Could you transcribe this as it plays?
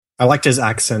I liked his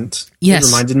accent. Yes. It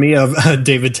reminded me of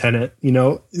David Tennant,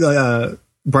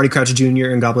 Barty Crouch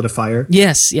Jr. in Goblet of Fire.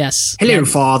 Yes. Hello,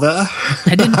 father.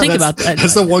 I didn't think about that.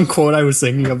 That's the one quote I was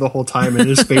thinking of the whole time, and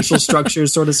his facial structure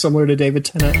is sort of similar to David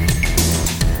Tennant.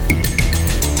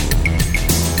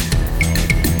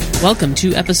 Welcome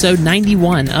to episode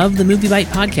 91 of the MovieByte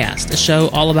podcast, a show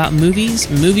all about movies,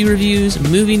 movie reviews,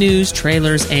 movie news,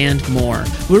 trailers, and more.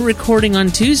 We're recording on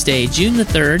Tuesday, June the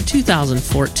 3rd,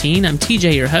 2014. I'm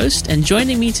TJ, your host, and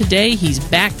joining me today, he's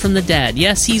back from the dead.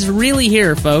 Yes, he's really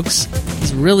here, folks.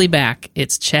 He's really back.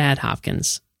 It's Chad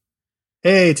Hopkins.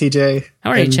 Hey, TJ. How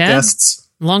are you, Chad? Guests.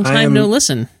 Long time no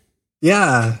listen.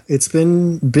 Yeah, it's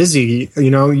been busy.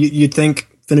 You'd think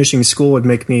finishing school would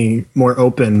make me more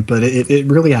open, but it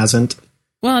really hasn't.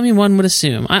 Well, I mean, one would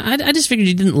assume. I just figured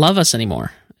you didn't love us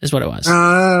anymore, is what it was.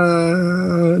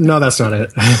 No, that's not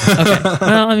it. Okay.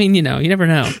 Well, I mean, you never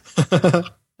know.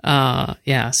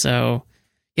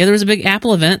 There was a big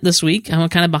Apple event this week. I'm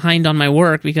kind of behind on my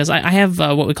work because I have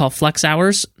what we call flex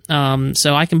hours.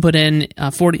 So I can put in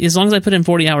 40, as long as I put in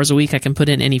 40 hours a week, I can put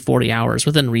in any 40 hours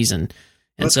within reason.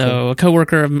 And that's so cool. A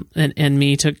coworker and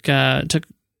me took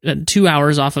 2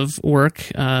 hours off of work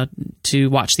to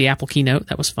watch the Apple keynote.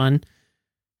 That was fun.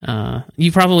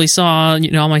 You probably saw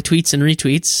all my tweets and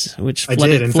retweets, which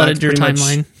flooded your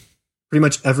timeline. Pretty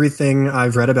much everything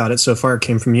I've read about it so far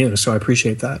came from you, so I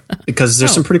appreciate that because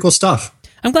there's some pretty cool stuff.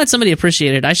 I'm glad somebody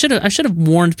appreciated it. I should have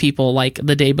warned people like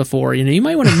the day before. You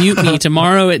might want to mute me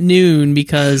tomorrow at noon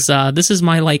because this is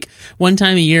my one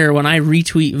time a year when I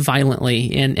retweet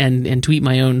violently and tweet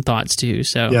my own thoughts too.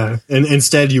 So yeah, and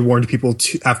instead you warned people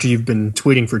after you've been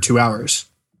tweeting for 2 hours.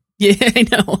 Yeah, I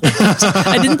know.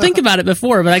 I didn't think about it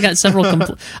before, but I got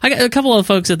I got a couple of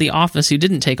folks at the office who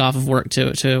didn't take off of work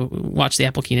to watch the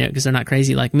Apple keynote because they're not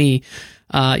crazy like me.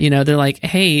 They're like,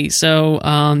 hey, so,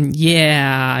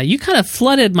 you kind of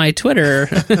flooded my Twitter.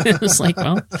 It was like,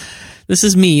 well, this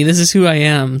is me. This is who I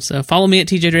am. So follow me at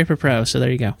TJ Draper Pro. So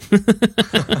there you go.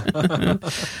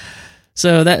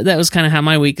 So that was kind of how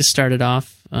my week has started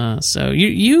off. We'll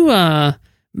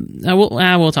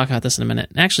talk about this in a minute.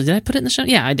 Actually, did I put it in the show?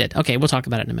 Yeah, I did. Okay, we'll talk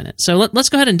about it in a minute. So let's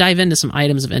go ahead and dive into some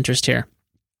items of interest here.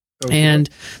 Okay.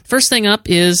 And first thing up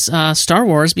is Star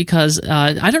Wars, because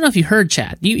I don't know if you heard,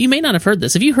 Chad. You may not have heard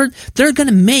this. Have you heard they're going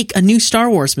to make a new Star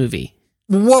Wars movie?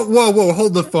 Whoa,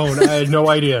 hold the phone. I had no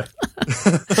idea.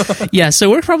 Yeah, so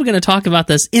we're probably going to talk about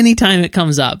this anytime it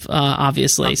comes up,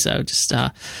 obviously. So just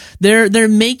they're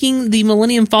making the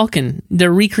Millennium Falcon.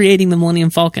 They're recreating the Millennium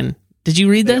Falcon. Did you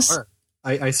read this?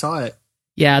 I saw it.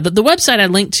 Yeah, the website I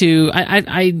linked to,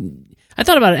 I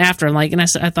thought about it after, and I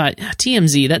thought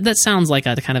TMZ. That sounds like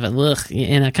a kind of a ugh.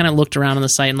 And I kind of looked around on the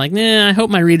site and I hope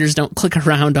my readers don't click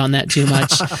around on that too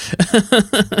much.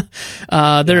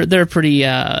 They're pretty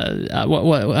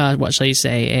what shall you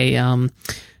say, a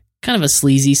kind of a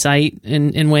sleazy site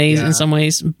in ways, in some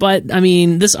ways. But I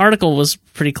mean, this article was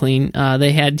pretty clean.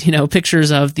 They had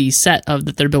pictures of the set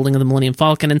that they're building of the Millennium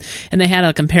Falcon, and they had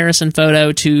a comparison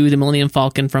photo to the Millennium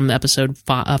Falcon from Episode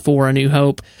 4: A New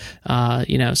Hope.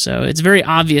 So it's very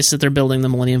obvious that they're building the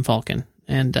Millennium Falcon,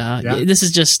 and this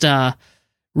is just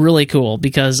really cool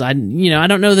because I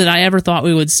don't know that I ever thought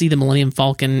we would see the Millennium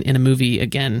Falcon in a movie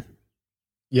again.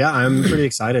 Yeah, I'm pretty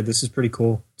excited. This is pretty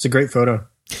cool. It's a great photo.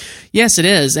 Yes, it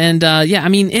is. And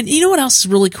and you know what else is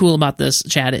really cool about this,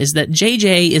 Chad, is that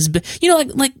JJ is,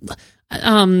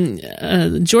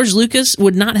 George Lucas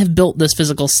would not have built this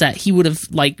physical set. He would have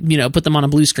put them on a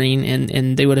blue screen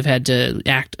and they would have had to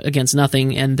act against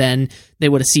nothing, and then they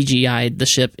would have CGI'd the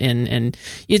ship in. And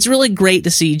it's really great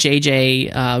to see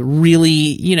JJ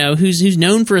really, who's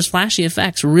known for his flashy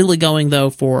effects, really going though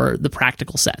for the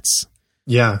practical sets.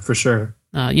 Yeah, for sure.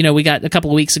 We got a couple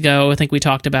of weeks ago, I think we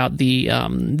talked about the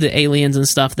aliens and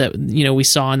stuff that, we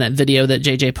saw in that video that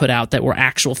JJ put out that were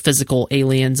actual physical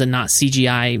aliens and not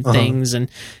CGI things.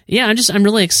 And yeah, I'm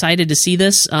really excited to see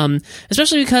this,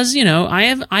 especially because,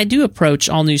 I do approach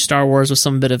all new Star Wars with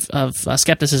some bit of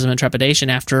skepticism and trepidation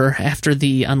after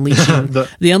the unleashing,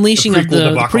 the unleashing of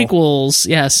the prequels.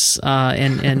 Yes.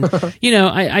 I'm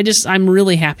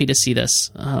really happy to see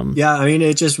this.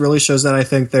 It just really shows that I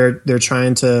think they're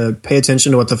trying to pay attention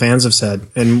to what the fans have said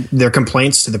and their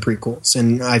complaints to the prequels.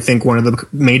 And I think one of the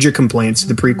major complaints to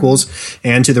the prequels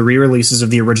and to the re-releases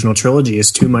of the original trilogy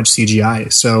is too much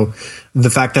CGI. So the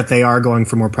fact that they are going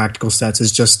for more practical sets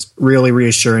is just really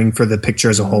reassuring for the picture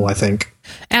as a whole, I think.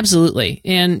 Absolutely.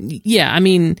 And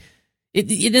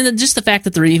And just the fact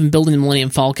that they're even building the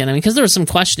Millennium Falcon, I mean, because there was some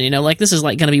question, like this is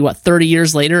like going to be, 30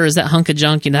 years later? Is that hunk of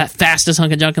junk, that fastest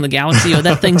hunk of junk in the galaxy? Would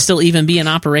that thing still even be in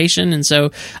operation? And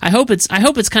so I hope it's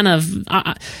kind of,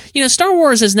 Star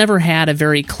Wars has never had a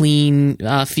very clean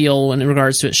feel in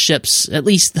regards to its ships, at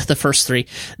least the first three,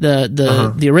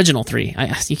 the original three.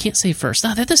 You can't say first.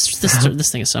 Oh,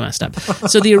 this thing is so messed up.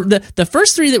 So the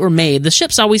first three that were made, the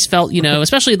ships always felt,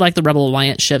 especially like the Rebel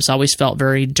Alliance ships, always felt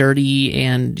very dirty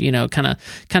and,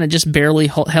 kind of just barely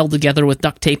held together with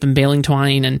duct tape and baling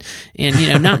twine, and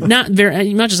not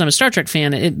very much as I'm a Star Trek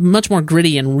fan, much more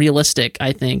gritty and realistic,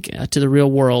 I think, to the real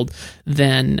world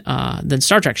than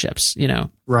Star Trek ships,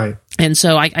 Right. And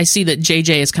so I see that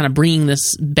JJ is kind of bringing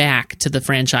this back to the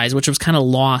franchise, which was kind of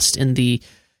lost in the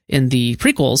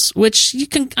prequels, which you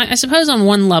can, I suppose, on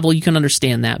one level you can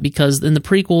understand that, because in the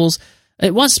prequels,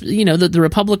 it was, the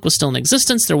Republic was still in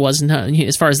existence. There was no,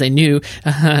 as far as they knew,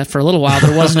 for a little while,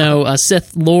 there was no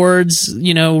Sith lords,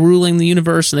 ruling the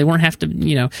universe, and they weren't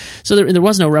so there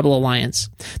was no Rebel Alliance.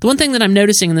 The one thing that I'm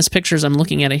noticing in this picture as I'm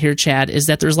looking at it here, Chad, is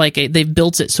that there's they've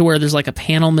built it so where there's like a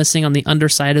panel missing on the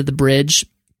underside of the bridge.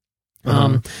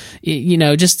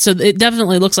 Just so it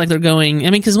definitely looks like they're going,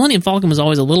 because Millennium Falcon was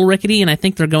always a little rickety, and I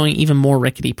think they're going even more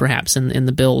rickety perhaps in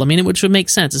the build. Which would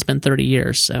make sense. It's been 30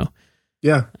 years, so.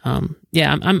 Yeah.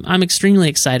 I'm extremely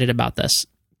excited about this.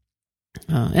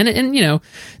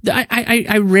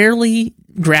 I rarely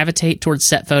gravitate towards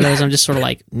set photos. I'm just sort of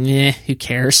like, who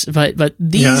cares? But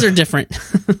these are different.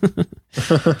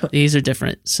 These are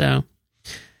different. So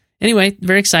anyway,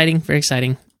 very exciting, very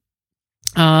exciting.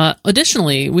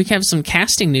 Additionally, we have some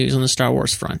casting news on the Star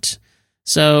Wars front.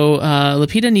 So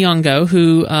Lupita Nyong'o,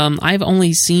 who I've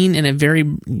only seen in a very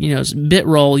bit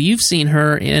role. You've seen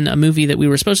her in a movie that we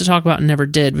were supposed to talk about and never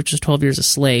did, which was 12 Years a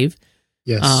Slave.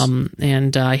 Yes.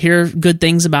 And I hear good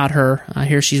things about her. I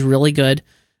hear she's really good.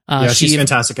 She's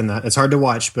fantastic in that. It's hard to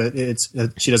watch, but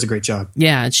she does a great job.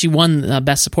 Yeah, and she won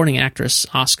Best Supporting Actress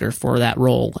Oscar for that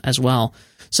role as well.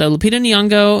 So Lupita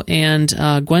Nyong'o and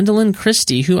Gwendoline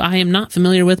Christie, who I am not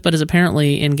familiar with, but is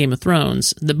apparently in Game of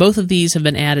Thrones. Both of these have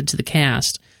been added to the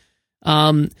cast.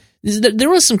 There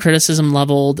was some criticism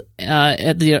leveled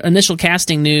at the initial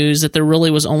casting news that there really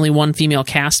was only one female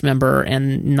cast member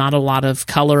and not a lot of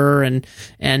color, and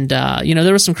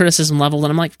there was some criticism leveled,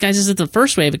 and I'm like, guys, this is the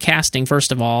first wave of casting,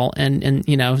 first of all, and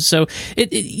so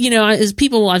as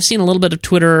people, I've seen a little bit of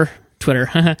Twitter.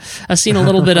 I've seen a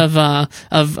little bit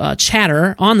of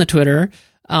chatter on the Twitter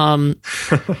and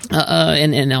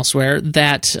elsewhere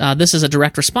that this is a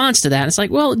direct response to that. It's like,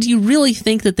 well, do you really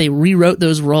think that they rewrote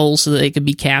those roles so that they could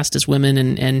be cast as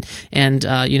women and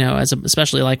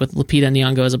especially like with Lupita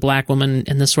Nyong'o as a black woman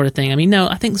and this sort of thing? No,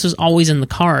 I think this was always in the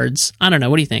cards. I don't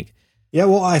know. What do you think? Yeah,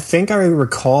 well, I think I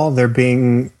recall there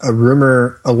being a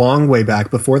rumor a long way back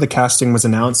before the casting was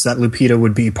announced that Lupita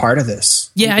would be part of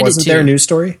this. Yeah, I did too. Wasn't there a news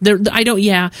story? I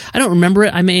don't remember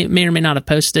it. I may or may not have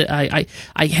posted it. I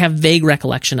have vague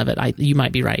recollection of it. You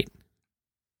might be right.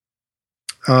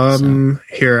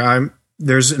 Here,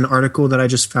 there's an article that I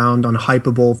just found on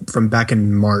Hypable from back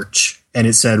in March, and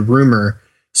it said, rumor,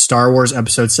 Star Wars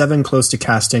Episode 7 close to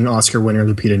casting Oscar winner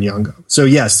Lupita Nyong'o. So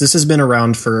yes, this has been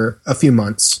around for a few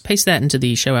months. Paste that into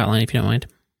the show outline if you don't mind.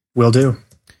 Will do.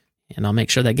 And I'll make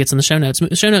sure that gets in the show notes.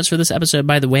 The show notes for this episode,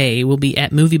 by the way, will be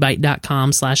at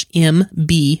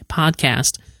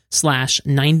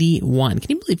moviebyte.com/mbpodcast/91. Can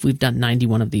you believe we've done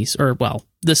 91 of these? Or, well,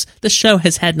 this show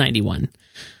has had 91.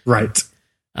 Right.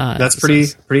 That's pretty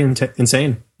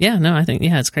insane. Yeah, no, I think,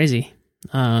 it's crazy.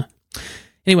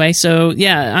 Anyway, so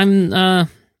yeah,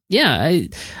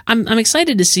 I'm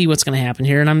excited to see what's going to happen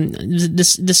here, and I'm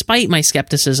despite my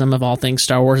skepticism of all things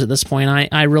Star Wars at this point,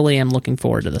 I really am looking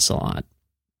forward to this a lot.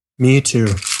 Me too.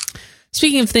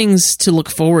 Speaking of things to look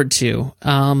forward to,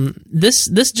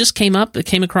 this just came up. It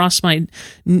came across my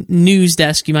news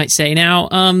desk, you might say. Now,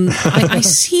 I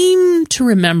seem to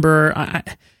remember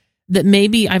that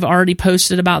maybe I've already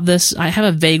posted about this. I have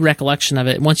a vague recollection of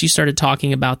it. Once you started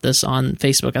talking about this on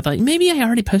Facebook, I thought maybe I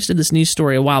already posted this news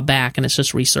story a while back and it's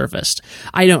just resurfaced.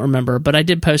 I don't remember, but I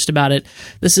did post about it.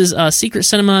 This is Secret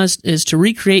Cinema is to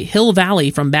recreate Hill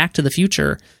Valley from Back to the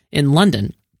Future in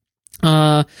London.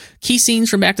 Key scenes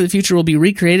from Back to the Future will be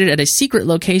recreated at a secret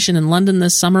location in London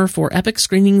this summer for epic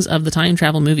screenings of the time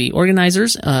travel movie.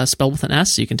 Organizers, spelled with an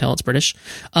S, so you can tell it's British,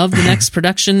 of the next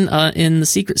production in the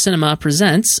Secret Cinema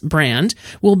Presents brand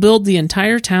will build the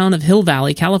entire town of Hill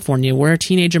Valley, California, where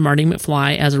teenager Marty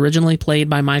McFly, as originally played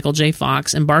by Michael J.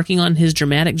 Fox, embarking on his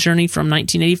dramatic journey from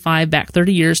 1985 back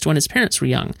 30 years to when his parents were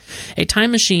young. A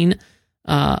time machine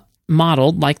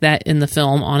modeled like that in the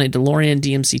film on a DeLorean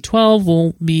DMC-12,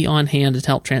 will be on hand to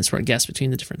help transport guests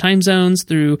between the different time zones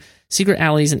through secret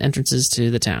alleys and entrances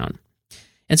to the town.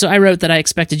 And so I wrote that I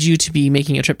expected you to be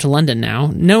making a trip to London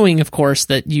now, knowing, of course,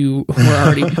 that you were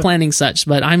already planning such,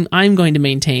 but I'm going to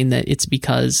maintain that it's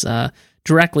because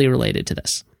directly related to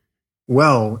this.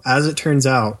 Well, as it turns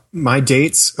out, my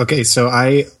dates, okay, so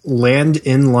I land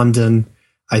in London,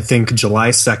 I think July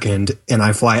 2nd, and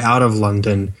I fly out of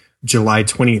London July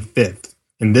 25th.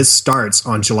 And this starts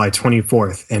on July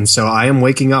 24th. And so I am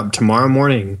waking up tomorrow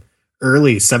morning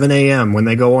early, 7 a.m. when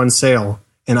they go on sale.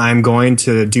 And I'm going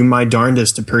to do my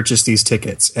darndest to purchase these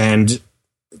tickets. And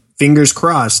fingers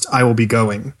crossed, I will be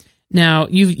going. Now,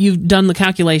 you've done the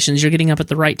calculations. You're getting up at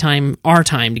the right time, our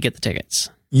time, to get the tickets.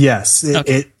 Yes.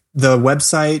 The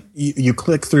website, you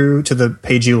click through to the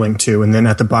page you link to. And then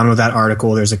at the bottom of that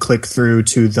article, there's a click through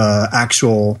to the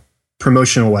actual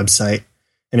promotional website.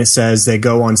 And it says they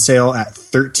go on sale at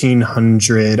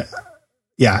 1300.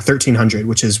 Yeah, 1300,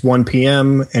 which is 1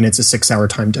 p.m. and it's a 6-hour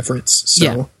time difference. So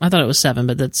yeah, I thought it was 7,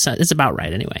 but it's about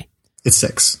right anyway. It's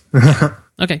 6.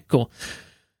 Okay, cool.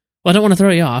 Well, I don't want to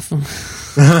throw you off.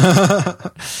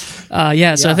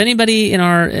 So if anybody in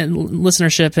our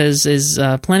listenership is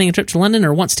planning a trip to London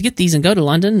or wants to get these and go to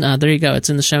London, there you go. It's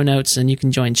in the show notes, and you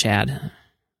can join Chad.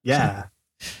 Yeah,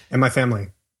 and my family.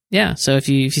 Yeah, so if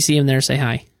you see him there, say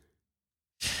hi.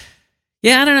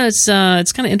 Yeah, I don't know.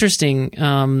 It's kind of interesting.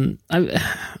 On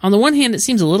the one hand, it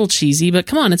seems a little cheesy, but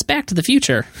come on, it's Back to the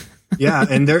Future. Yeah,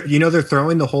 and they're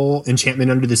throwing the whole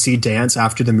Enchantment Under the Sea dance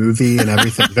after the movie and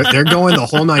everything. They're going the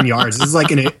whole 9 yards. This is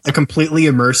like a completely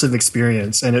immersive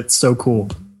experience, and it's so cool.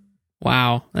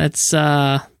 Wow, that's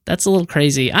a little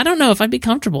crazy. I don't know if I'd be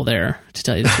comfortable there, to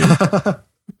tell you the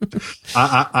truth.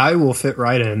 I will fit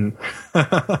right in.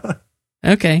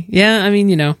 Okay, yeah, I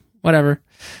mean, whatever.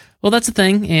 Well, that's the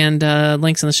thing, and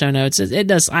links in the show notes. It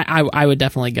does. I would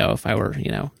definitely go if I were,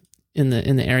 in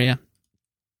the area.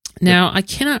 Now, I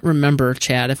cannot remember,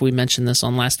 Chad, if we mentioned this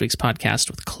on last week's podcast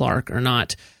with Clark or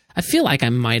not. I feel like I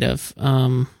might have.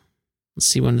 Let's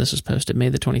see when this was posted, May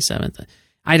the 27th.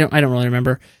 I don't really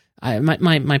remember.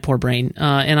 My poor brain,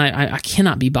 and I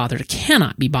cannot be bothered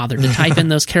to type in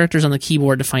those characters on the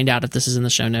keyboard to find out if this is in the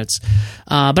show notes.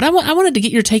 But I wanted to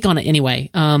get your take on it anyway,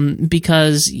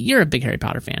 because you're a big Harry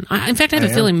Potter fan. In fact, I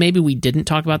have a feeling maybe we didn't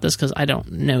talk about this because I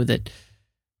don't know that.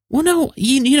 Well, no,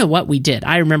 you know what we did.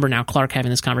 I remember now Clark having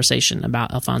this conversation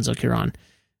about Alfonso Cuarón.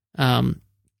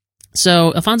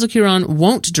 So Alfonso Cuarón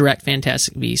won't direct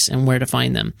Fantastic Beasts and where to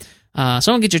find them. So I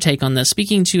want to get your take on this.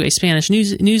 Speaking to a Spanish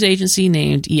news agency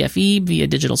named EFE via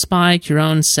Digital Spy,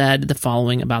 Cuarón said the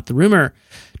following about the rumor.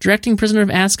 Directing Prisoner of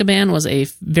Azkaban was a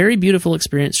very beautiful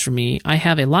experience for me. I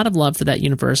have a lot of love for that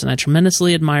universe, and I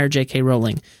tremendously admire J.K.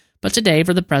 Rowling. But today,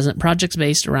 for the present, projects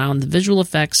based around the visual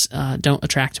effects don't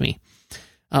attract me.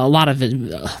 A lot of it,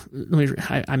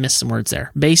 I missed some words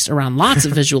there. Based around lots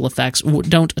of visual effects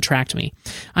don't attract me.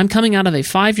 I'm coming out of a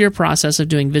 5-year process of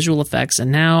doing visual effects,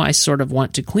 and now I sort of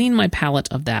want to clean my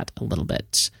palette of that a little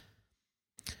bit.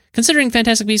 Considering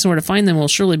Fantastic Beasts and Where to Find Them will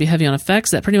surely be heavy on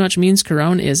effects, that pretty much means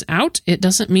Cuarón is out. It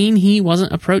doesn't mean he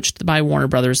wasn't approached by Warner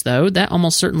Brothers, though. That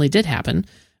almost certainly did happen,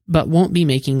 but won't be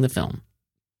making the film.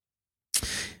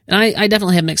 And I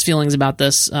definitely have mixed feelings about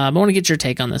this, but I want to get your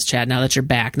take on this, Chad, now that you're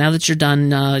back. Now that you're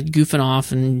done goofing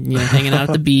off and hanging out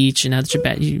at the beach, and now that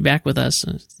you're back with us.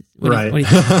 Right. What do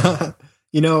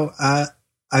you think?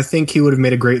 I think he would have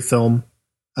made a great film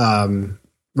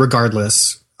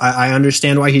regardless. I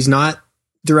understand why he's not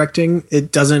directing.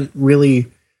 It doesn't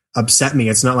really upset me.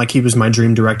 It's not like he was my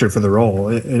dream director for the role.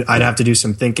 I'd have to do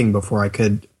some thinking before I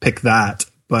could pick that.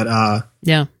 But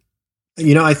yeah,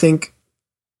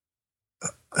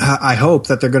 I hope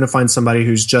that they're going to find somebody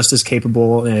who's just as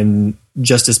capable and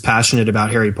just as passionate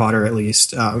about Harry Potter, at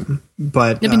least.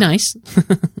 But it'd be nice.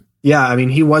 Yeah, I mean,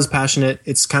 he was passionate.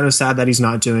 It's kind of sad that he's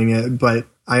not doing it, but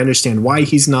I understand why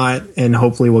he's not, and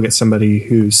hopefully we'll get somebody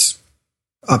who's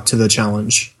up to the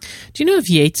challenge. Do you know if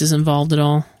Yates is involved at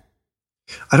all?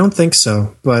 I don't think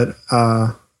so, but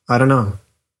I don't know.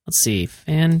 Let's see.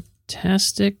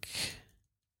 Fantastic.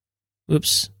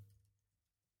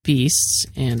 Beasts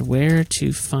and Where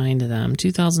to Find Them,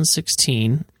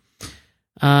 2016.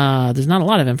 There's not a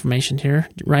lot of information here.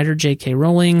 Writer J.K.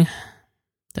 Rowling.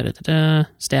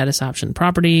 Status, option,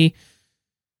 property.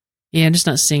 Yeah, I'm just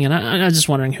not seeing it. I'm just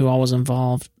wondering who all was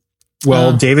involved.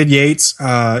 Well, David Yates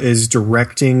is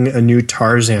directing a new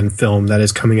Tarzan film that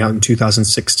is coming out in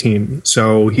 2016.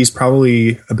 So he's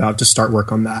probably about to start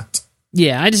work on that.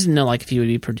 Yeah, I just didn't know if he would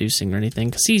be producing or anything,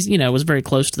 because he's, was very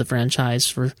close to the franchise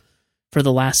for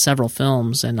the last several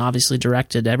films, and obviously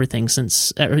directed everything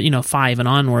since, 5 and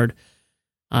onward.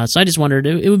 So I just wondered,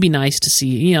 it would be nice to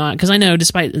see, because I know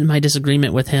despite my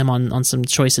disagreement with him on some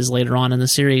choices later on in the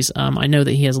series, I know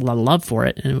that he has a lot of love for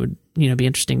it, and it would be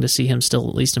interesting to see him still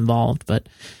at least involved. But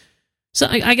so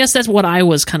I guess that's what I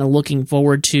was kind of looking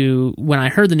forward to when I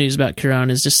heard the news about Cuarón,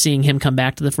 is just seeing him come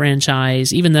back to the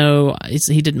franchise, even though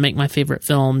he didn't make my favorite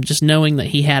film, just knowing that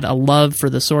he had a love for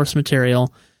the source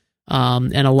material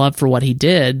and a love for what he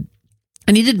did.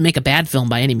 And he didn't make a bad film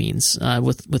by any means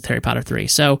with Harry Potter 3.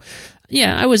 So,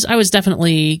 yeah, I was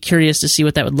definitely curious to see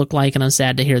what that would look like, and I'm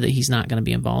sad to hear that he's not going to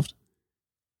be involved.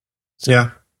 So,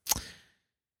 yeah.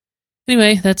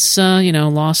 Anyway, that's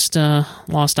lost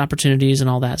opportunities and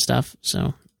all that stuff.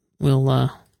 So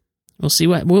we'll see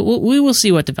what we will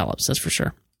see what develops. That's for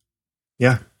sure.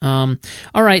 Yeah. All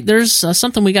right. There's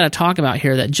something we got to talk about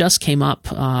here that just came up.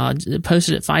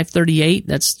 Posted at 5:38.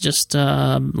 That's just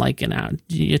like an hour,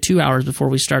 2 hours before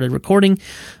we started recording.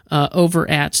 Over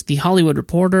at The Hollywood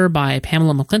Reporter by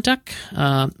Pamela McClintock.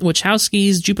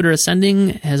 Wachowski's Jupiter Ascending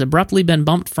has abruptly been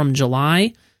bumped from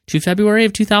July to February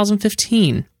of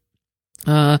 2015.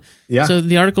 So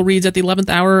the article reads, at the 11th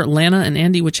hour, Lana and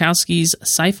Andy Wachowski's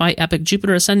sci-fi epic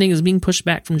Jupiter Ascending is being pushed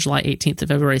back from July 18th to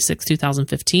February 6th,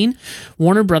 2015.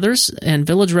 Warner Brothers and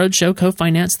Village Roadshow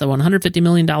co-financed the $150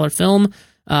 million film,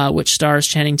 which stars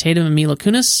Channing Tatum and Mila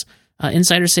Kunis.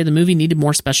 Insiders say the movie needed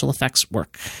more special effects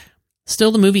work.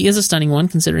 Still, the movie is a stunning one,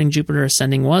 considering Jupiter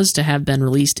Ascending was to have been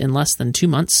released in less than 2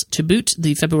 months. To boot,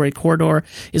 the February corridor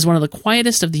is one of the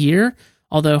quietest of the year,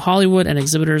 although Hollywood and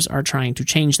exhibitors are trying to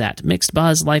change that. Mixed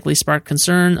buzz likely sparked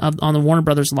concern on the Warner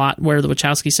Brothers lot, where the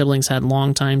Wachowski siblings had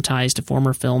longtime ties to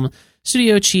former film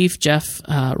studio chief Jeff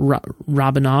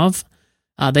Robinov.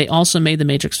 They also made the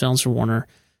Matrix films for Warner.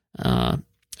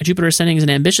 Jupiter Ascending is an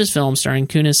ambitious film starring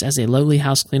Kunis as a lowly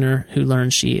house cleaner who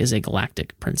learns she is a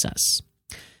galactic princess.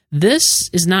 This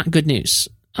is not good news.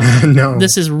 No.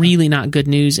 This is really not good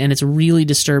news, and it's really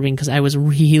disturbing because I was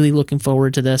really looking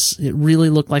forward to this. It really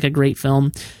looked like a great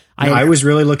film. I was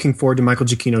really looking forward to Michael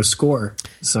Giacchino's score.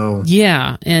 So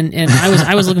yeah, and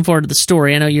I was looking forward to the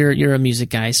story. I know you're a music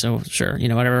guy, so sure,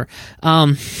 whatever.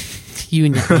 You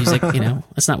and your music,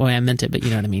 that's not the way I meant it, but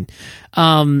you know what I mean.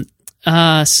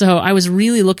 So I was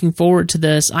really looking forward to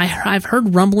this. I've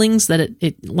heard rumblings that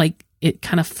it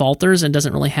kind of falters and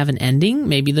doesn't really have an ending.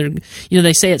 Maybe they're,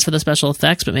 they say it's for the special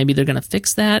effects, but maybe they're going to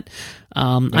fix that.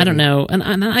 I don't know. And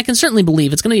I can certainly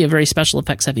believe it's going to be a very special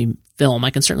effects heavy film.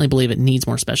 I can certainly believe it needs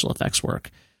more special effects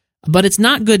work. But it's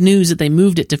not good news that they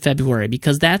moved it to February,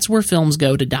 because that's where films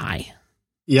go to die.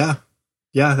 Yeah.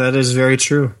 Yeah, that is very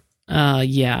true.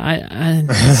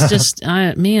 It's just,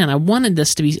 I wanted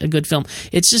this to be a good film.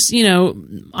 It's just,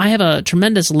 I have a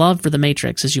tremendous love for The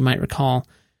Matrix, as you might recall.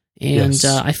 And yes.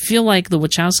 I feel like the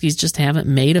Wachowskis just haven't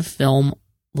made a film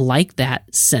like that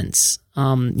since.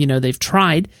 They've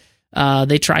tried.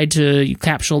 They tried to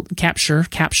capture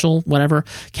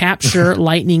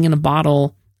lightning in a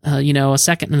bottle, a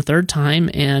second and a third time,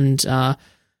 and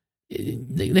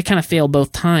they kind of failed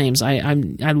both times. I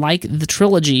like the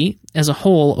trilogy as a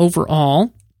whole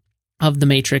overall of The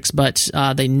Matrix, but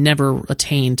they never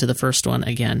attained to the first one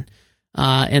again.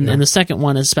 And the second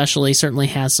one especially certainly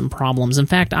has some problems. In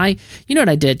fact, what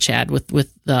I did, Chad, with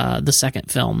the second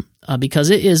film, because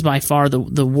it is by far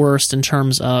the worst in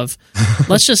terms of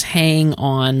let's just hang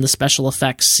on the special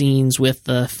effects scenes with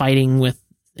the fighting with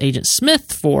Agent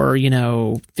Smith for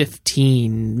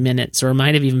 15 minutes, or it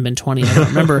might have even been 20. I don't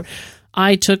remember.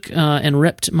 I took and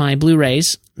ripped my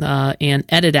Blu-rays and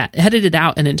edited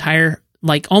out an entire,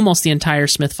 almost the entire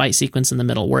Smith fight sequence in the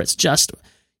middle, where it's just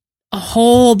a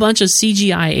whole bunch of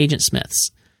CGI Agent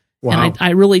Smiths. Wow. And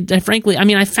I frankly,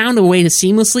 I found a way to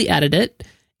seamlessly edit it,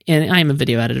 and I am a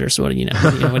video editor, so what do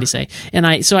you say? And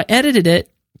I edited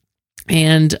it,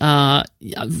 and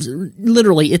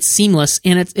literally it's seamless,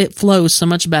 and it flows so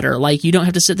much better. You don't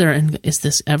have to sit there and, is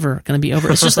this ever going to be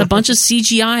over? It's just a bunch of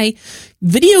CGI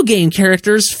video game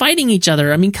characters fighting each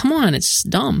other. Come on, it's just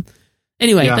dumb.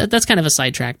 Anyway, yeah. That's kind of a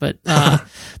sidetrack, but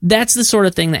that's the sort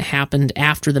of thing that happened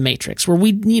after The Matrix, where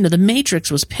The Matrix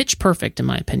was pitch perfect in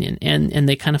my opinion, and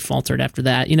they kind of faltered after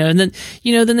that, and then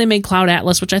they made Cloud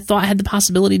Atlas, which I thought had the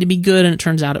possibility to be good, and it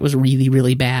turns out it was really,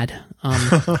 really bad.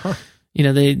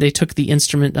 They took the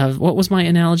instrument of, what was my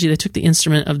analogy? They took the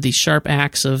instrument of the sharp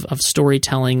axe of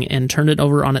storytelling and turned it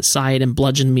over on its side and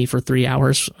bludgeoned me for 3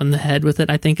 hours on the head with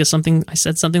it. I think I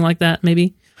said something like that,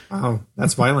 maybe. Wow,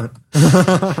 that's violent.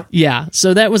 Yeah,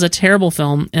 so that was a terrible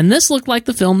film, and this looked like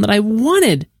the film that I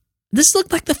wanted.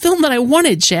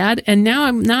 Chad, and now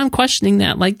I'm questioning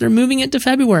that. They're moving it to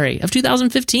February of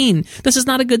 2015. This is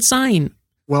not a good sign.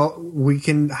 Well, we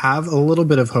can have a little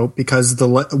bit of hope because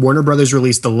Warner Brothers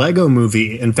released the Lego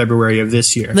movie in February of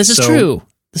this year. This is true.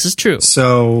 This is true.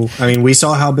 So, I mean, we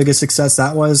saw how big a success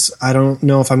that was. I don't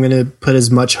know if I'm going to put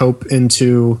as much hope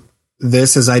into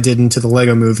this as I did into the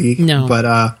Lego movie. No.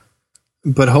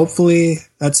 But hopefully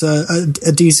that's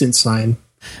a decent sign.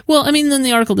 Well, I mean, then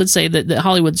the article did say that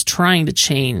Hollywood's trying to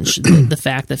change the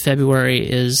fact that February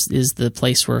is the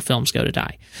place where films go to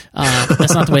die.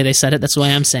 That's not the way they said it. That's the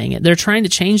way I'm saying it. They're trying to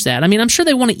change that. I mean, I'm sure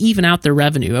they want to even out their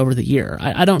revenue over the year.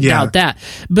 I don't doubt that.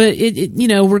 But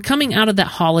we're coming out of that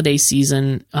holiday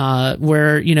season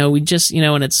where we just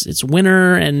and it's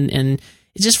winter and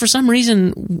it's just for some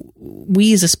reason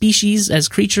we as a species, as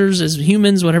creatures, as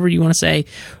humans, whatever you want to say,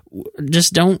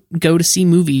 just don't go to see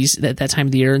movies at that time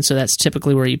of the year, and so that's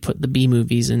typically where you put the B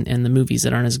movies and the movies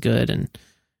that aren't as good. And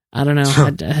I don't know,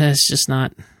 it's just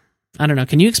not. I don't know.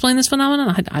 Can you explain this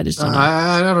phenomenon? I just don't know.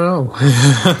 I don't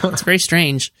know. It's very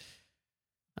strange.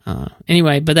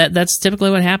 Anyway, but that's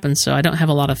typically what happens. So I don't have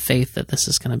a lot of faith that this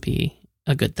is going to be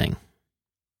a good thing.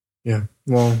 Yeah.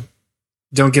 Well,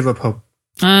 don't give up hope.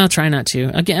 I'll try not to.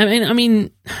 Again,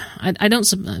 I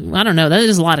don't know. That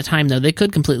is a lot of time, though. They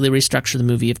could completely restructure the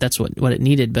movie if that's what it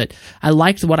needed. But I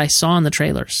liked what I saw in the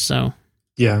trailers. So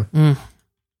yeah,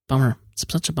 bummer. It's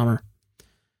such a bummer.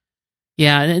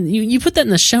 Yeah, and you put that in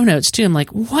the show notes too. I'm like,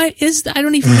 what is that? I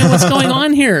don't even know what's going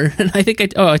on here. And I think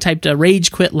I typed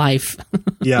rage quit life.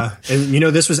 Yeah, and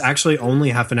this was actually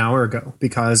only half an hour ago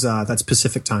because that's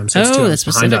Pacific time. So that's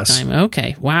Pacific time.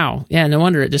 Okay, wow. Yeah, no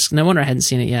wonder I hadn't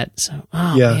seen it yet. So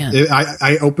man.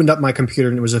 I opened up my computer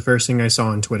and it was the first thing I saw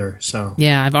on Twitter. So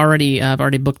yeah, I've already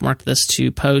bookmarked this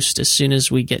to post as soon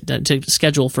as we get done, to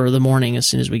schedule for the morning as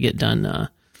soon as we get done.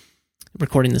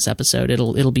 Recording this episode,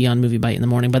 it'll be on MovieByte in the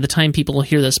morning. By the time people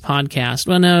hear this podcast,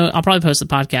 well, no, I'll probably post the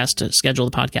podcast to schedule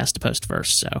the podcast to post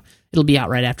first, so it'll be out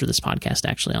right after this podcast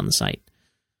actually on the site.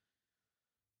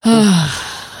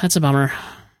 That's a bummer.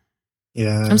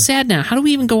 Yeah, I'm sad now. How do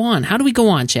we even go on? How do we go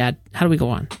on, Chad? How do we go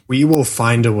on? We will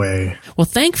find a way. Well,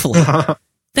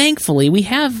 thankfully, we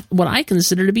have what I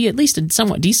consider to be at least a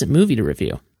somewhat decent movie to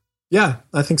review. Yeah,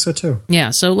 I think so too.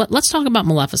 Yeah, so let's talk about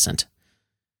Maleficent.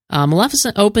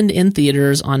 Maleficent opened in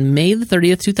theaters on May the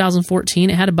 30th, 2014.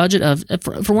 It had a budget of...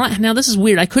 now, this is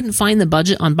weird. I couldn't find the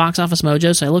budget on Box Office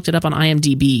Mojo, so I looked it up on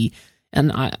IMDb,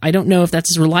 and I don't know if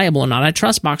that's reliable or not. I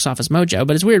trust Box Office Mojo,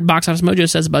 but it's weird. Box Office Mojo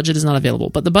says budget is not available,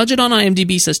 but the budget on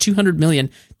IMDb says $200 million.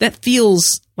 That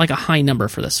feels like a high number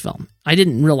for this film. I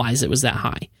didn't realize it was that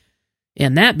high.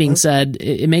 And that being said,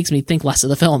 it makes me think less of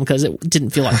the film because it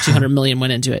didn't feel like $200 million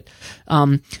went into it.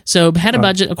 So had a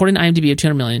budget, according to IMDb, of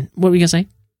 $200 million. What were you going to say?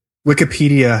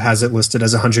 Wikipedia has it listed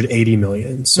as 180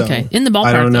 million. So okay, in the ballpark.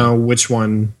 I don't know which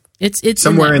one. It's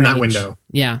somewhere in that window.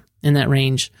 Yeah, in that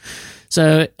range.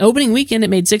 So opening weekend, it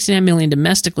made $69 million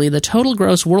domestically. The total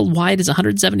gross worldwide is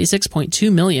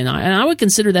 $176.2 million. And I would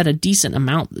consider that a decent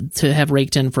amount to have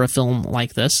raked in for a film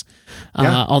like this,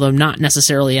 although not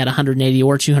necessarily at $180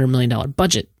 or $200 million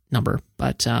budget number.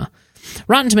 But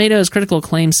Rotten Tomatoes critical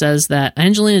acclaim says that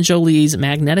Angelina Jolie's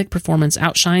magnetic performance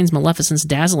outshines Maleficent's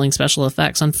dazzling special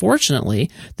effects. Unfortunately,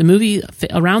 the movie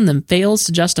around them fails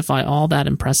to justify all that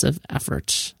impressive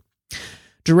effort.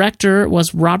 Director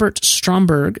was Robert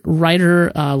Stromberg,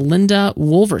 writer Linda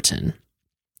Wolverton.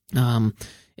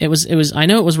 It was. I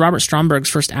know it was Robert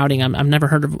Stromberg's first outing. I've never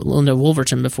heard of Linda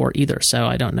Wolverton before either, so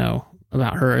I don't know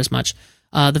about her as much.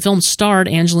 The film starred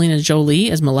Angelina Jolie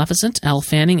as Maleficent, Elle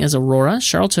Fanning as Aurora,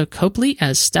 Charlton Copley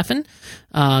as Stefan,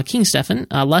 King Stefan,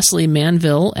 Leslie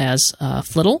Manville as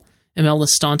Flittle, Imelda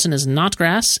Staunton as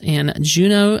Knotgrass, and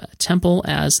Juno Temple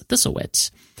as Thistlewit,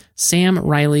 Sam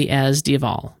Riley as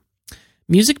Diaval.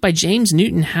 Music by James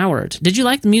Newton Howard. Did you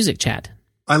like the music, Chad?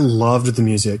 I loved the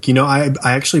music. I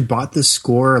actually bought this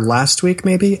score last week,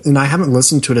 maybe, and I haven't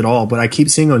listened to it at all, but I keep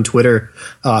seeing on Twitter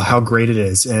how great it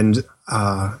is. And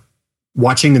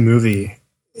watching the movie,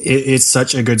 it's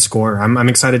such a good score. I'm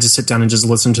excited to sit down and just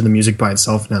listen to the music by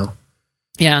itself now.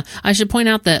 Yeah, I should point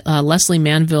out that Leslie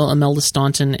Manville, Imelda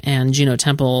Staunton, and Juno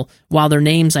Temple, while their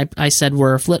names I said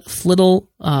were Flittle,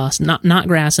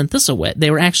 Knotgrass, and Thistlewit, they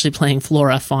were actually playing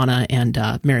Flora, Fauna, and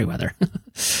Merryweather.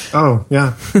 Oh,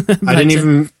 yeah. I didn't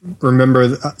even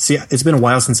remember. See, it's been a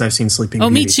while since I've seen Sleeping Beauty. Oh,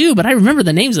 me too, but I remember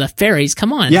the names of the fairies.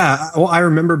 Come on. Yeah, well, I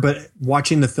remember, but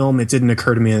watching the film, it didn't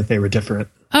occur to me that they were different.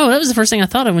 Oh, that was the first thing I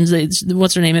thought of when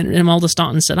what's her name? Imelda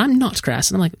Staunton said, "I'm Knotgrass."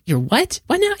 And I'm like, "You're what?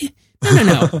 Why now?"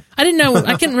 No. I didn't know.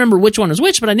 I can't remember which one was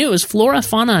which, but I knew it was Flora,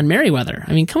 Fauna, and Merryweather.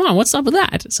 I mean, come on, what's up with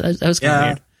that? So that was kind of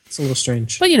weird. It's a little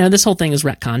strange. But, this whole thing is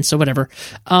retcon, so whatever.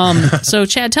 So,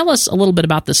 Chad, tell us a little bit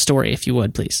about this story, if you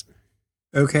would, please.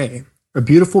 Okay. A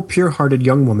beautiful, pure-hearted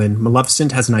young woman,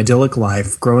 Maleficent has an idyllic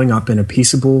life growing up in a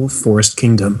peaceable forest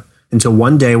kingdom until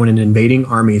one day when an invading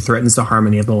army threatens the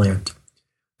harmony of the land.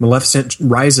 Maleficent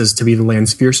rises to be the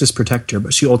land's fiercest protector,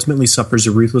 but she ultimately suffers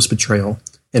a ruthless betrayal,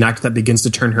 an act that begins to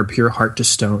turn her pure heart to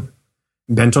stone.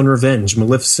 Bent on revenge,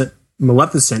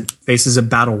 Maleficent faces a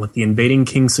battle with the invading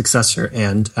king's successor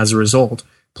and, as a result,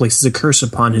 places a curse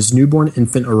upon his newborn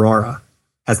infant Aurora.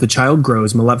 As the child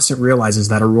grows, Maleficent realizes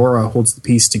that Aurora holds the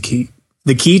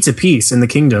key to peace in the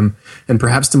kingdom, and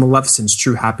perhaps to Maleficent's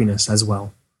true happiness as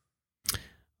well.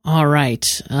 All right,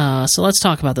 so let's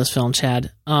talk about this film,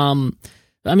 Chad.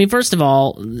 I mean, first of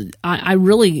all, I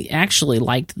really actually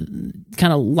liked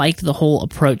the whole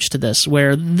approach to this,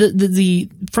 where the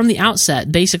from the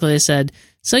outset, basically they said,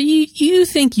 so you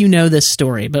think you know this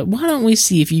story, but why don't we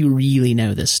see if you really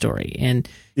know this story? And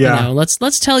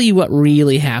let's tell you what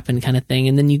really happened, kind of thing,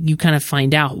 and then you kind of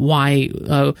find out why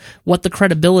what the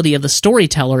credibility of the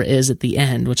storyteller is at the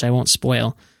end, which I won't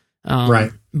spoil.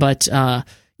 Right, but.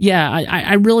 Yeah,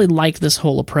 I really like this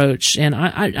whole approach, and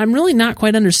I'm really not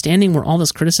quite understanding where all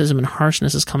this criticism and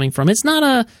harshness is coming from. It's not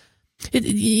a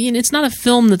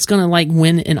film that's going to like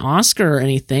win an Oscar or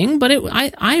anything, but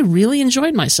I really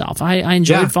enjoyed myself. I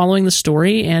enjoyed following the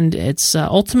story, and it's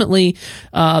ultimately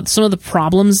some of the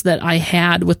problems that I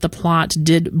had with the plot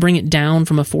did bring it down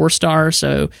from a 4-star.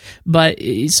 So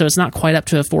it's not quite up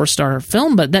to a 4-star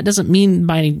film, but that doesn't mean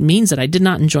by any means that I did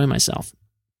not enjoy myself.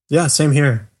 Yeah, same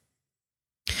here.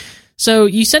 So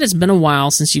you said it's been a while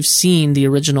since you've seen the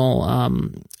original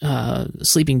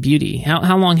Sleeping Beauty.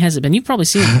 How long has it been? You've probably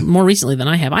seen it more recently than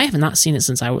I have. I have not seen it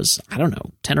since I was,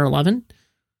 10 or 11.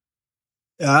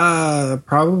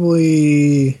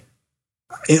 Probably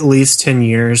at least 10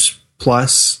 years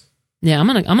plus. Yeah, I'm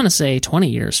gonna say 20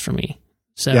 years for me.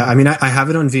 So yeah, I mean, I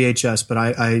have it on VHS, but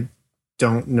I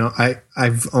don't know.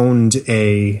 I've owned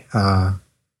a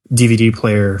DVD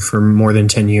player for more than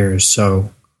 10 years,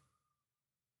 so.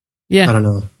 Yeah. I don't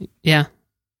know. Yeah.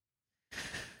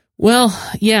 Well,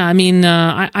 yeah, I mean,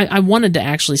 I wanted to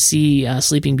actually see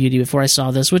Sleeping Beauty before I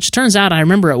saw this, which turns out I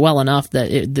remember it well enough that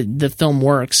the film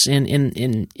works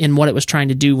in what it was trying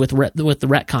to do with the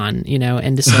retcon,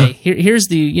 and to say, here's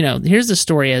the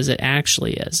story as it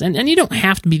actually is. And you don't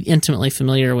have to be intimately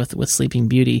familiar with Sleeping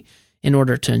Beauty in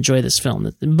order to enjoy this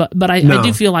film. But I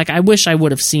do feel like I wish I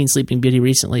would have seen Sleeping Beauty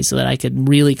recently so that I could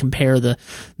really compare the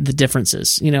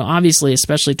differences. Obviously,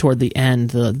 especially toward the end,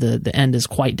 the end is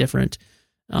quite different.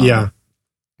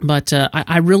 But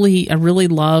I really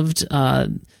loved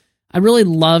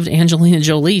Angelina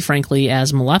Jolie, frankly,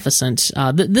 as Maleficent.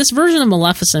 This version of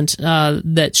Maleficent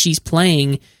that she's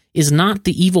playing is not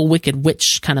the evil, wicked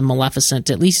witch kind of Maleficent,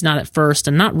 at least not at first,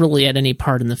 and not really at any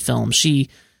part in the film.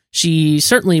 She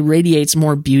certainly radiates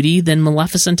more beauty than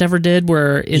Maleficent ever did,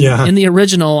 where in the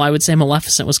original, I would say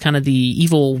Maleficent was kind of the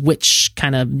evil witch,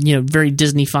 kind of, very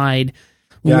Disney-fied.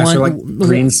 Yeah, so like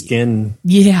green skin.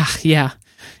 Yeah.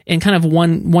 And kind of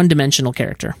one-dimensional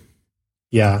character.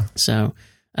 Yeah. So...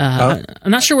 I'm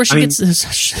not sure where she gets this.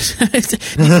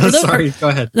 Sorry, go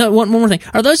ahead. No, one more thing.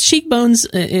 Are those cheekbones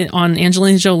on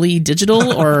Angelina Jolie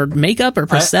digital or makeup or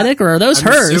prosthetic, or are those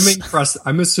hers?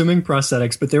 I'm assuming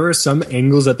prosthetics, but there were some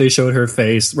angles that they showed her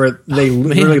face where they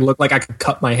literally looked like I could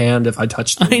cut my hand if I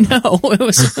touched them. I know. It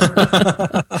was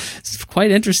it's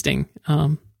quite interesting.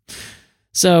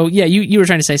 So, yeah, you were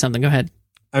trying to say something. Go ahead.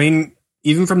 I mean...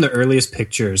 Even from the earliest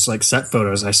pictures, like set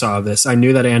photos I saw of this, I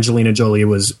knew that Angelina Jolie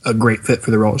was a great fit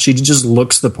for the role. She just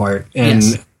looks the part.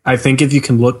 And I think if you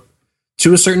can look,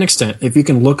 to a certain extent, if you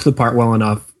can look the part well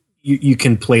enough, you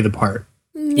can play the part.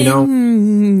 Yeah.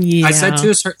 I said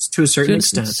to a certain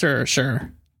extent.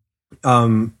 Sure.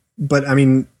 But I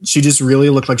mean, she just really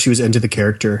looked like she was into the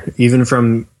character, even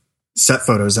from set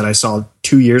photos that I saw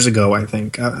 2 years ago, I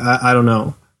think. I don't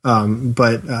know.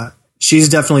 But she's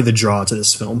definitely the draw to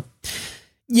this film.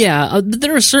 Yeah,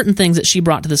 there are certain things that she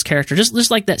brought to this character,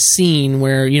 just like that scene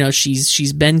where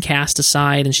she's been cast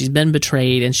aside and she's been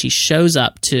betrayed, and she shows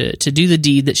up to do the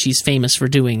deed that she's famous for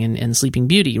doing in Sleeping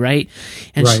Beauty, right?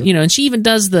 And right. And she even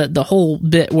does the whole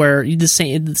bit where the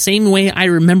same way I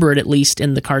remember it, at least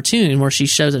in the cartoon, where she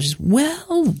shows up, she's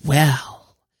well.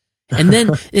 And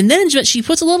then she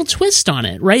puts a little twist on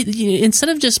it, right? Instead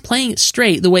of just playing it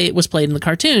straight the way it was played in the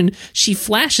cartoon, she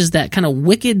flashes that kind of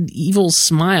wicked, evil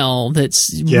smile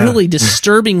that's really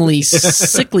disturbingly,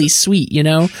 sickly sweet.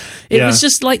 It was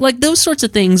just like those sorts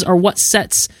of things are what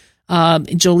sets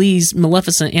Jolie's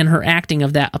Maleficent and her acting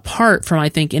of that apart from, I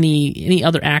think, any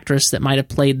other actress that might have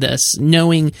played this.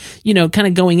 Knowing, kind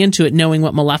of going into it, knowing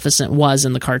what Maleficent was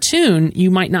in the cartoon,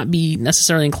 you might not be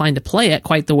necessarily inclined to play it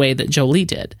quite the way that Jolie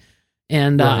did.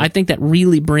 And I think that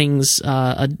really brings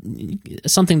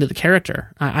something to the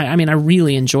character. I mean, I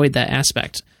really enjoyed that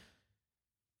aspect.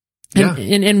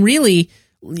 And really,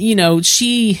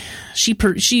 she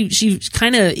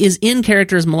kind of is in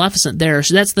character as Maleficent there.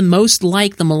 So that's the most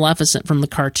like the Maleficent from the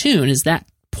cartoon, is that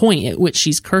point at which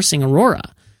she's cursing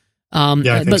Aurora.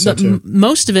 I think so too.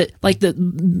 Most of it, like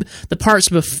the parts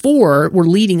before, were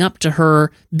leading up to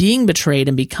her being betrayed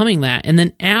and becoming that, and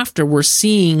then after we're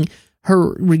seeing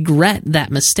her regret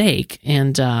that mistake.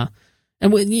 And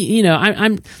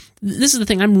this is the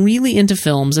thing. I'm really into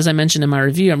films, as I mentioned in my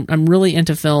review. I'm really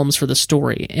into films for the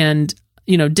story, and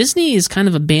Disney is kind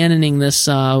of abandoning this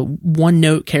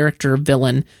one-note character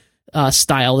villain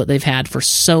style that they've had for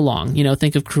so long.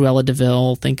 Think of Cruella de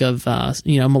Vil, think of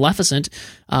Maleficent,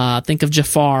 think of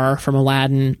Jafar from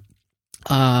Aladdin.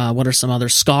 What are some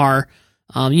others? Scar.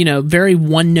 Very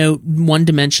one-note,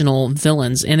 one-dimensional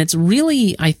villains, and it's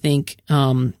really, I think,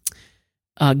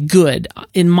 good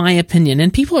in my opinion.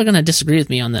 And people are going to disagree with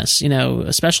me on this,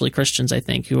 especially Christians. I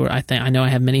think I know I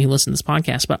have many who listen to this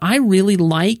podcast, but I really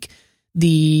like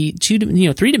the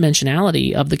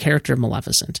three-dimensionality of the character of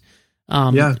Maleficent.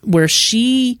 Where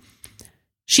she's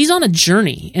on a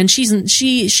journey, and she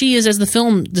is, as the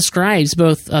film describes,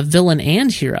 both a villain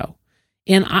and hero.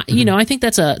 And I think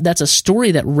that's a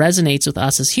story that resonates with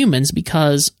us as humans,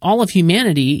 because all of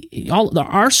humanity,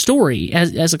 our story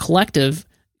as a collective,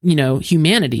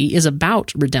 humanity is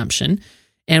about redemption,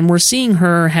 and we're seeing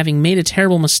her having made a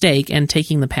terrible mistake and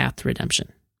taking the path to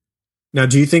redemption. Now,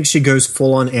 do you think she goes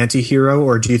full-on anti-hero,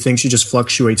 or do you think she just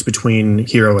fluctuates between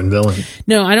hero and villain?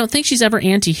 No, I don't think she's ever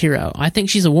anti-hero. I think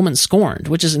she's a woman scorned,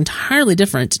 which is entirely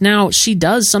different. Now, she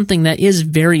does something that is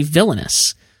very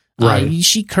villainous. Right.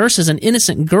 She curses an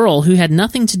innocent girl who had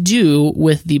nothing to do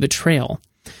with the betrayal.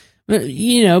 But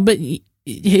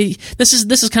this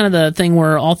is kind of the thing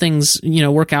where all things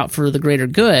work out for the greater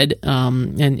good,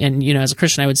 and as a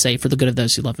Christian I would say for the good of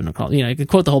those who love him and call. You could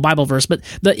quote the whole Bible verse, but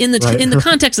in the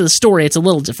context of the story it's a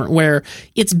little different, where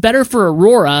it's better for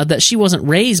Aurora that she wasn't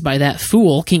raised by that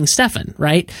fool King Stefan,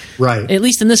 right? At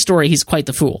least in this story he's quite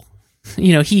the fool.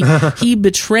 He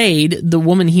betrayed the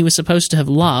woman he was supposed to have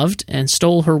loved and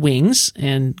stole her wings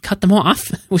and cut them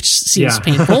off, which seems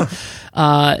painful.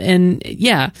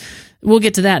 We'll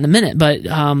get to that in a minute, but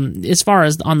as far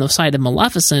as on the side of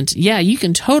Maleficent, you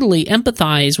can totally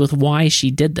empathize with why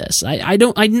she did this.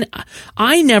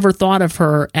 I never thought of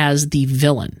her as the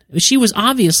villain. She was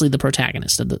obviously the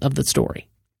protagonist of the story.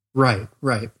 Right.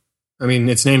 I mean,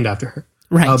 it's named after her.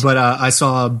 Right. But I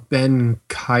saw Ben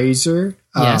Kaiser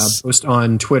post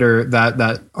on Twitter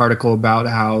that article about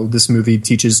how this movie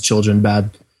teaches children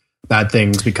bad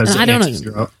things because I don't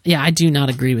know. Yeah, I do not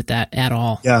agree with that at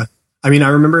all. Yeah. I mean, I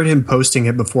remembered him posting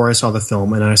it before I saw the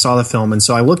film, and I saw the film, and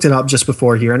so I looked it up just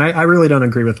before here, and I really don't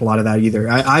agree with a lot of that either.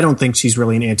 I don't think she's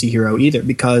really an anti-hero either,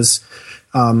 because,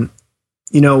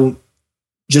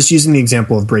 just using the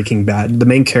example of Breaking Bad, the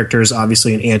main character is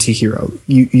obviously an anti-hero.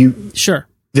 Sure.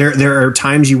 There are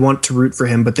times you want to root for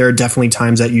him, but there are definitely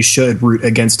times that you should root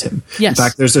against him. Yes. In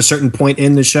fact, there's a certain point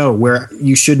in the show where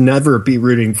you should never be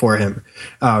rooting for him.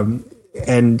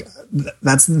 And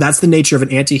that's the nature of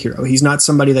an anti-hero. He's not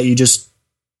somebody that you just,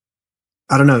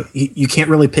 I don't know, you can't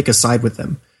really pick a side with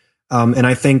them. And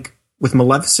I think with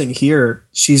Maleficent here,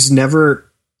 she's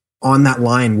never on that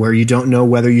line where you don't know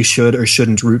whether you should or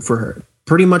shouldn't root for her.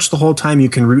 Pretty much the whole time you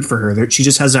can root for her. She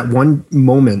just has that one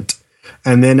moment,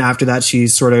 and then after that she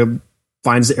sort of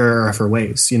finds the error of her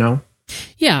ways,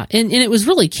 Yeah, and it was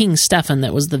really King Stefan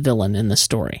that was the villain in the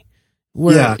story.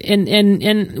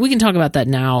 And we can talk about that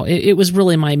now. It was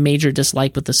really my major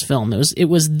dislike with this film. It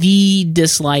was the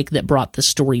dislike that brought the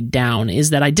story down,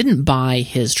 is that I didn't buy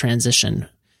his transition.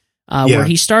 Where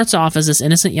he starts off as this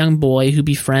innocent young boy who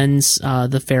befriends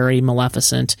the fairy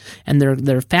Maleficent, and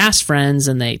they're fast friends,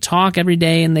 and they talk every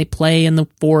day, and they play in the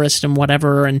forest and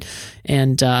whatever, and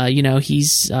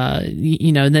he's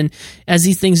then as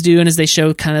these things do, and as they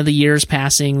show kind of the years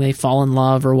passing, they fall in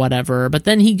love or whatever. But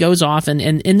then he goes off and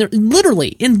they're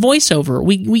literally in voiceover.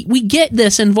 We get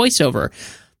this in voiceover.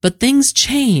 But things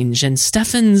change, and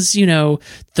Stefan's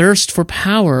thirst for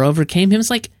power overcame him. It's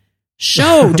like,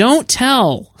 show, don't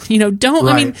tell, don't,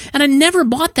 right. I mean, and I never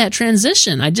bought that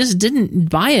transition. I just didn't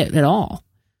buy it at all.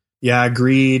 Yeah.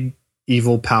 Greed,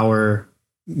 evil, power,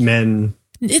 men.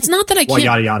 It's not that I can't,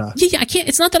 yada, yada. Yeah, I can't,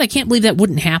 it's not that I can't believe that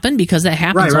wouldn't happen, because that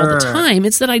happens all the time.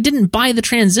 It's that I didn't buy the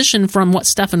transition from what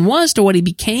Stefan was to what he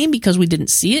became, because we didn't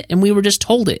see it and we were just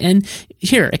told it. And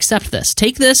here, accept this,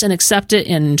 take this and accept it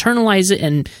and internalize it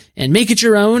and make it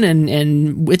your own.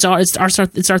 And it's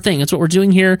our thing. It's what we're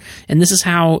doing here. And this is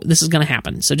how this is going to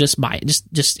happen. So just buy it.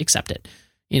 Just accept it.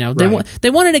 They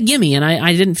wanted a gimme, and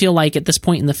I didn't feel like at this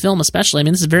point in the film, especially, I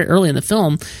mean, this is very early in the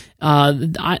film,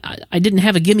 I didn't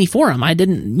have a gimme for them. I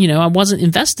wasn't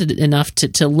invested enough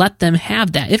to let them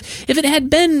have that. If it had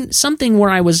been something where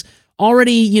I was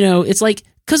already, it's like,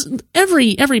 because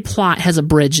every plot has a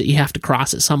bridge that you have to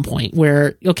cross at some point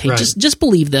where, okay, right. just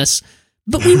believe this.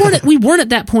 But we weren't at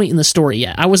that point in the story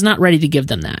yet. I was not ready to give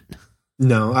them that.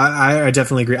 No, I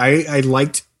definitely agree. I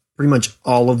liked pretty much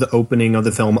all of the opening of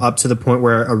the film up to the point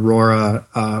where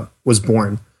Aurora was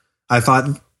born. I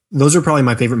thought those are probably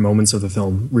my favorite moments of the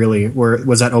film, really, where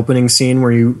was that opening scene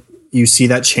where you see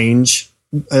that change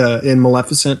in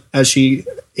Maleficent as she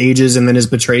ages and then is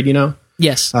betrayed,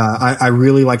 Yes. I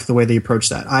really liked the way they approached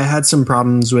that. I had some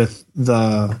problems with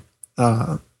the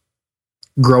Aurora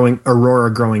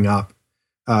growing up.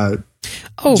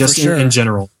 Just for sure. in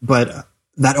general. But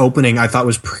that opening I thought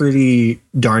was pretty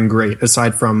darn great,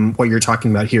 aside from what you're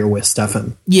talking about here with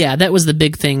Stefan. Yeah, that was the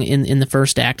big thing in the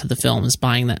first act of the film, is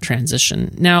buying that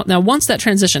transition. Now once that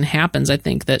transition happens, I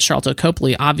think that Sharlto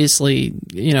Copley, obviously,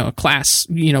 a class,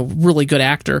 really good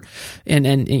actor and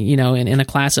in a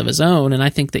class of his own, and I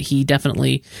think that he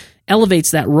definitely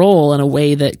elevates that role in a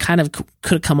way that kind of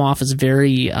could come off as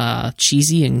very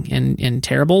cheesy and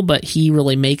terrible, but he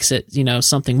really makes it,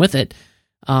 something with it,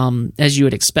 as you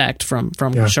would expect from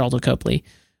Sharlto Copley.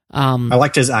 I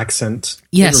liked his accent.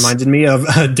 Yes. It reminded me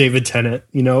of David Tennant,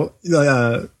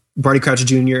 Barty Crouch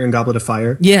Jr. in Goblet of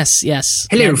Fire. Yes.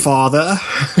 Hello, father.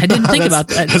 I didn't think about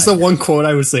that. That's the one quote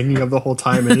I was thinking of the whole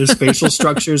time, and his facial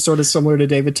structure is sort of similar to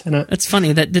David Tennant. That's funny.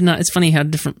 It's funny how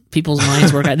different people's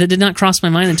minds work. That did not cross my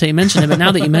mind until you mentioned it, but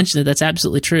now that you mentioned it, that's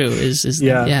absolutely true.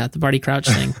 The Barty Crouch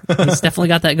thing. He's definitely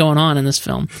got that going on in this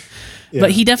film. Yeah.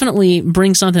 But he definitely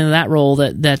brings something to that role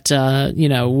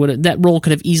that role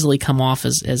could have easily come off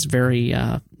as very,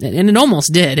 and it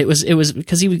almost did. It was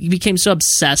because he became so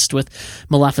obsessed with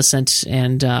Maleficent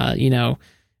and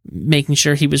making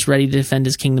sure he was ready to defend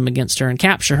his kingdom against her and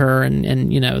capture her, and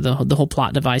the whole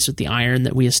plot device with the iron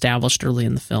that we established early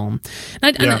in the film.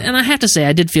 And I have to say,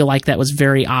 I did feel like that was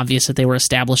very obvious that they were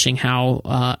establishing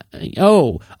how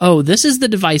this is the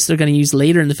device they're going to use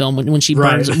later in the film when she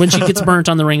burns, right. When she gets burnt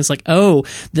on the ring. It's like,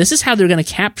 this is how they're going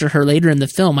to capture her later in the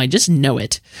film. I just know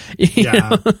it.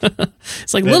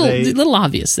 It's like little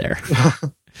obvious there.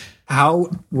 How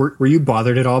were you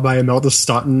bothered at all by Imelda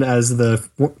Staunton as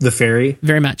the fairy?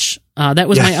 Very much. That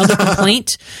was my other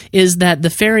complaint, is that the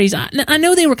fairies. I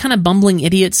know they were kind of bumbling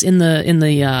idiots in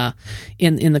the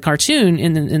cartoon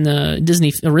in the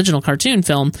Disney original cartoon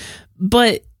film,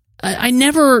 but I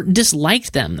never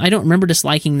disliked them. I don't remember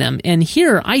disliking them. And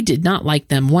here, I did not like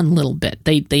them one little bit.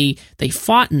 They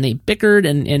fought and they bickered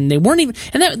and they weren't even.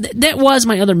 And that was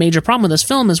my other major problem with this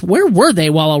film, is where were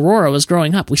they while Aurora was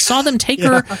growing up? We saw them take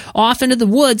her off into the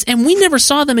woods, and we never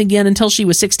saw them again until she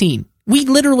was 16. We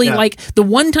literally, the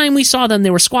one time we saw them,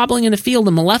 they were squabbling in a field,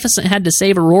 and Maleficent had to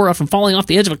save Aurora from falling off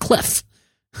the edge of a cliff.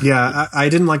 Yeah, I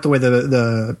didn't like the way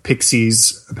the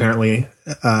pixies apparently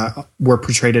were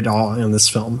portrayed at all in this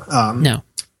film. No.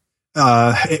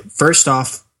 First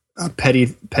off,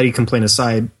 petty complaint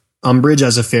aside, Umbridge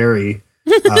as a fairy,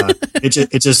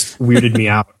 it just weirded me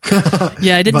out.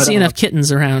 Yeah, I didn't see enough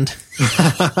kittens around.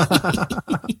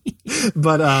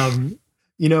 But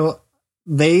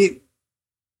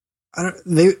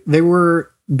they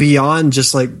were beyond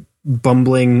just like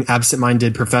bumbling,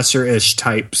 absent-minded, professor-ish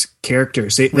types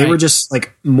characters. They were just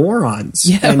like morons.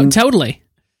 Yeah, totally.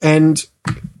 And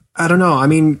I don't know. I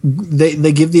mean,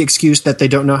 they give the excuse that they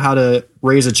don't know how to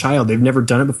raise a child. They've never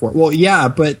done it before. Well, yeah,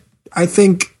 but I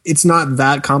think it's not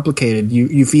that complicated.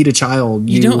 You feed a child.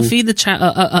 You don't feed the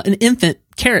child an infant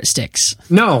carrot sticks.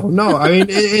 No. I mean,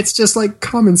 it's just like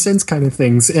common sense kind of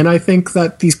things. And I think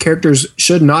that these characters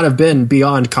should not have been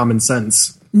beyond common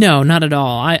sense. No, not at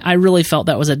all. I really felt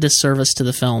that was a disservice to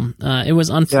the film. It was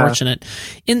unfortunate.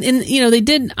 Yeah. They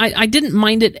did. I didn't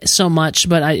mind it so much,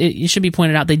 but it should be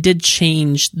pointed out they did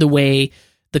change the way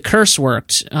the curse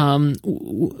worked,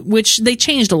 which they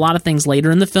changed a lot of things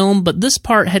later in the film, but this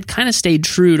part had kind of stayed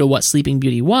true to what Sleeping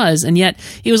Beauty was, and yet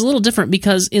it was a little different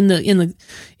because in the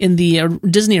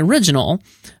Disney original,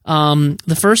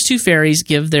 the first two fairies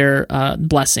give their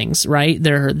blessings, right?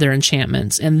 Their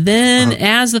enchantments, and then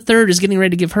as the third is getting ready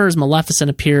to give hers, Maleficent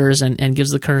appears and gives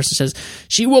the curse and says,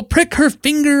 "She will prick her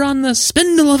finger on the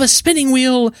spindle of a spinning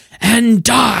wheel and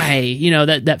die."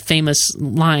 That famous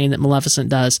line that Maleficent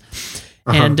does.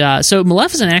 And so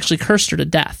Maleficent actually cursed her to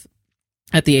death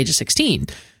at the age of 16.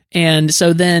 And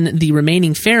so then the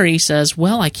remaining fairy says,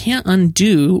 well, I can't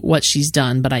undo what she's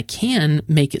done, but I can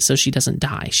make it so she doesn't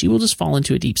die. She will just fall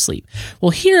into a deep sleep.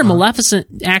 Well, here,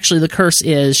 Maleficent, actually, the curse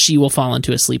is she will fall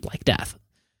into a sleep like death.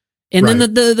 And Right.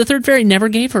 then the third fairy never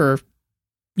gave her,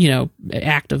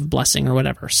 act of blessing or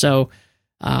whatever. So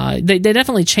they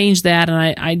definitely changed that,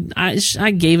 and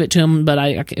I gave it to him, but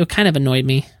it kind of annoyed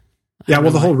me. Yeah,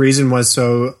 well, the whole reason was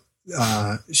so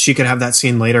she could have that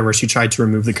scene later where she tried to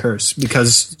remove the curse,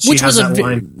 because she has that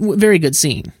line. Very good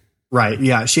scene. Right,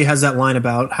 yeah. She has that line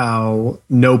about how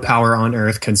no power on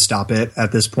earth can stop it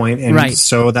at this point. And right.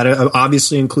 So that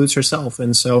obviously includes herself.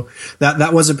 And so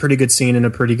that was a pretty good scene and a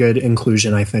pretty good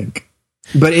inclusion, I think.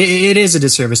 But it is a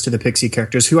disservice to the Pixie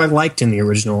characters, who I liked in the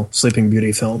original Sleeping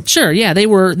Beauty film. Sure, yeah, they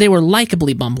were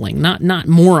likably bumbling, not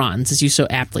morons, as you so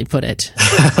aptly put it.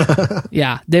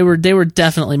 Yeah, they were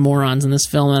definitely morons in this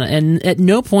film, and at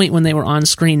no point when they were on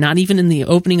screen, not even in the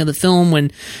opening of the film,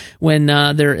 when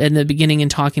they're in the beginning and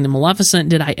talking to Maleficent,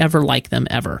 did I ever like them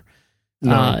ever.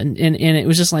 No. And it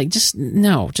was just like, just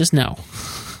no.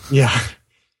 Yeah.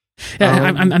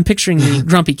 I'm picturing the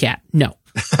grumpy cat. No.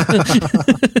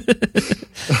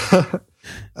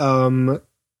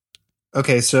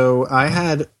 Okay, so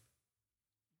I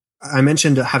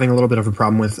mentioned having a little bit of a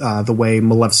problem with the way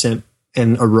Maleficent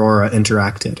and Aurora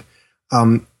interacted.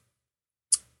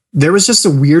 There was just a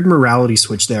weird morality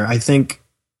switch there. I think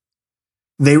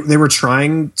they were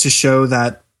trying to show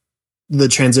that the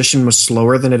transition was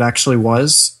slower than it actually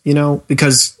was,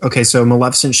 because, okay, so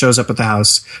Maleficent shows up at the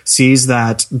house, sees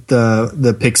that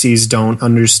the pixies don't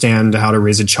understand how to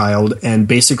raise a child, and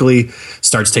basically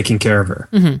starts taking care of her.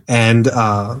 Mm-hmm. And,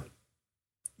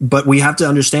 but we have to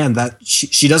understand that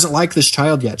she doesn't like this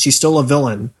child yet. She's still a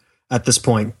villain at this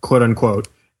point, quote unquote.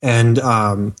 And,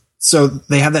 so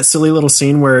they have that silly little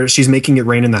scene where she's making it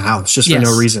rain in the house just for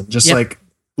no reason. Just like,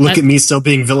 look at me still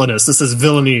being villainous. This is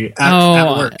villainy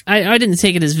at work. I didn't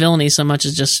take it as villainy so much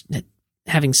as just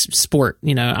having sport.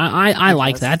 I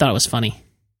like that. I thought it was funny.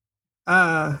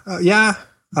 Yeah.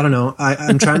 I don't know.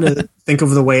 I'm trying to think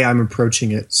of the way I'm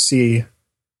approaching it. See,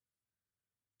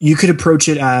 you could approach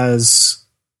it as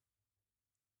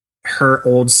her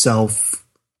old self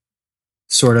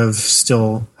sort of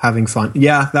still having fun.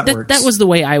 Yeah, that works. That was the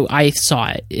way I saw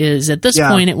it. Is at this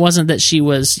point, it wasn't that she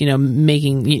was, it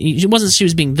wasn't that she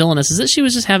was being villainous. Is that she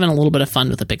was just having a little bit of fun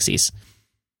with the pixies.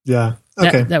 Yeah.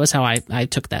 Okay. That was how I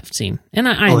took that scene, and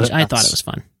I thought it was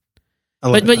fun.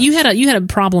 But you had a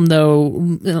problem though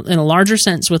in a larger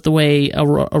sense with the way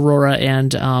Aurora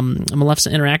and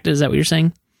Maleficent interacted. Is that what you're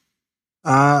saying?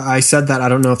 I said that. I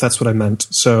don't know if that's what I meant.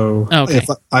 So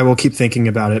I will keep thinking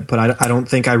about it, but I don't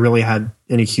think I really had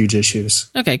any huge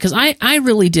issues. Okay, because I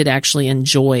really did actually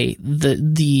enjoy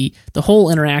the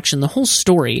whole interaction, the whole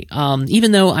story.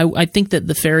 Even though I think that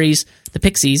the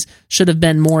pixies, should have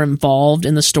been more involved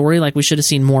in the story. Like, we should have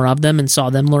seen more of them and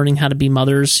saw them learning how to be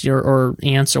mothers or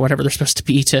aunts or whatever they're supposed to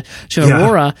be to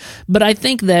Aurora. But I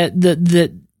think that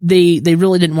they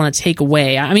really didn't want to take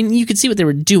away. I mean, you could see what they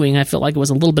were doing. I felt like it was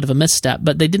a little bit of a misstep,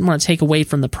 but they didn't want to take away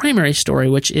from the primary story,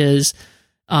 which is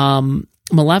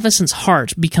Maleficent's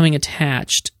heart becoming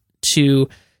attached to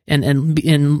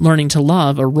and learning to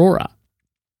love Aurora.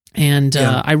 And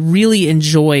I really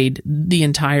enjoyed the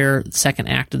entire second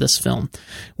act of this film,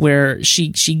 where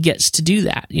she gets to do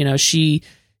that.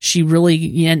 She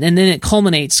really, and then it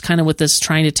culminates kind of with this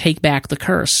trying to take back the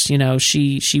curse.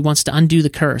 She wants to undo the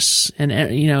curse,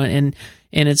 and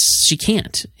she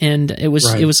can't, and it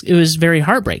was very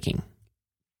heartbreaking.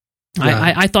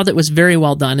 Yeah. I thought that was very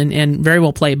well done and very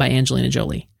well played by Angelina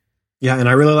Jolie. Yeah, and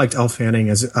I really liked Elle Fanning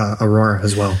as Aurora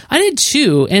as well. I did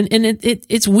too, and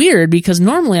it's weird because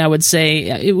normally I would say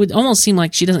it would almost seem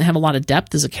like she doesn't have a lot of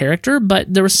depth as a character,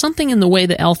 but there was something in the way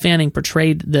that Elle Fanning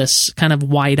portrayed this kind of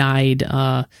wide-eyed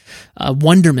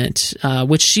wonderment,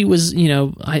 which she was,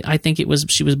 I think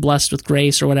she was blessed with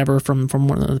grace or whatever from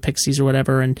one of the pixies or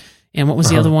whatever, and what was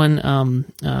the other one?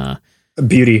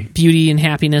 Beauty and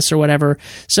happiness or whatever.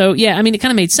 So yeah, I mean, it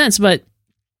kind of made sense, but.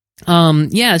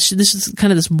 This is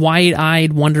kind of this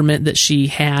wide-eyed wonderment that she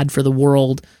had for the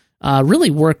world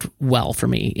really worked well for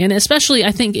me. And especially,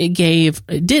 I think it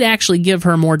did actually give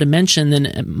her more dimension than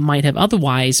it might have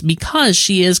otherwise, because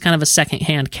she is kind of a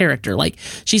second-hand character. Like,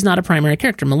 she's not a primary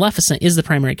character. Maleficent is the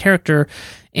primary character,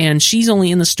 and she's only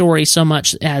in the story so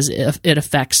much as if it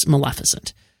affects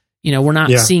Maleficent. We're not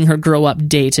seeing her grow up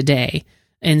day to day.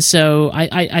 And so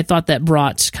I thought that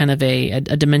brought kind of a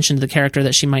dimension to the character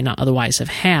that she might not otherwise have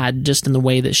had, just in the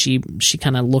way that she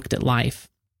kind of looked at life.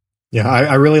 Yeah,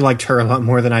 I really liked her a lot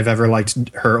more than I've ever liked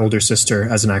her older sister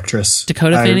as an actress.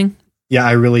 Dakota Fanning? Yeah,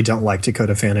 I really don't like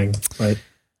Dakota Fanning. But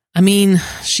I mean,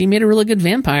 she made a really good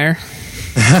vampire.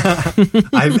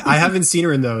 I haven't seen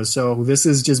her in those, so this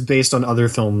is just based on other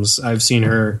films I've seen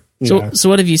her. So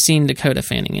what have you seen Dakota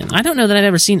Fanning in? I don't know that I've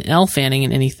ever seen Elle Fanning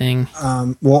in anything.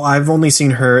 Well, I've only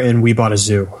seen her in We Bought a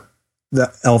Zoo.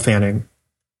 the Elle Fanning,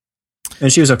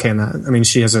 and she was okay in that. I mean,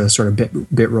 she has a sort of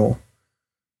bit role.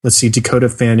 Let's see, Dakota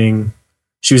Fanning.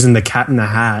 She was in The Cat in the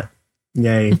Hat.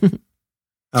 Yay.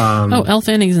 Elle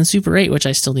Fanning's in Super 8, which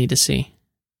I still need to see.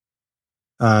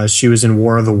 She was in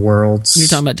War of the Worlds. You're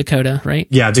talking about Dakota, right?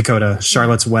 Yeah, Dakota.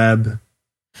 Charlotte's Web.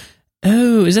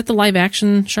 Oh, is that the live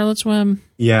action Charlotte's Web?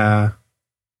 Yeah.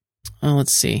 Oh,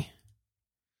 let's see.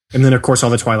 And then, of course,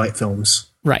 all the Twilight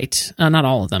films. Right. Not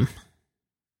all of them.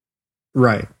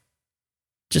 Right.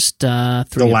 Just three.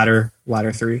 The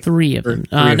latter three. Three of them.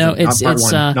 No, it's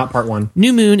not part one.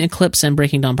 New Moon, Eclipse, and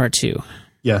Breaking Dawn Part 2.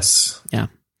 Yes. Yeah.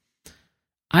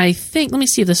 I think, let me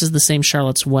see if this is the same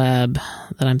Charlotte's Web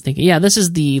that I'm thinking. Yeah, this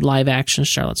is the live action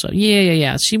Charlotte's Web.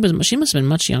 Yeah. She must have been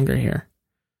much younger here.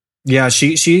 Yeah,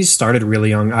 she started really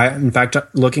young. In fact,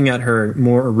 looking at her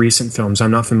more recent films,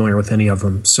 I'm not familiar with any of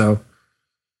them. So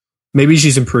maybe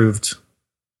she's improved.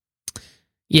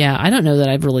 Yeah, I don't know that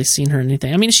I've really seen her in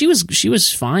anything. I mean, she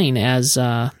was fine as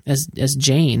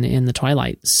Jane in the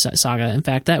Twilight saga. In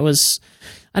fact, that was.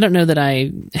 I don't know that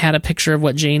I had a picture of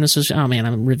what Jane was. Oh man,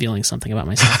 I'm revealing something about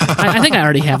myself. I think I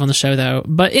already have on the show though.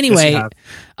 But anyway,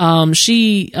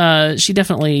 she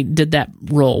definitely did that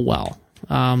role well.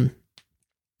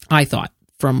 I thought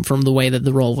from the way that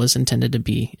the role was intended to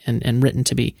be and written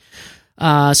to be.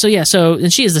 And she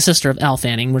is the sister of Elle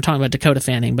Fanning. We're talking about Dakota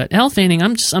Fanning, but Elle Fanning,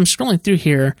 I'm scrolling through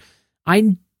here.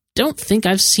 I don't think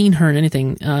I've seen her in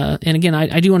anything. And again,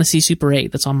 I do want to see Super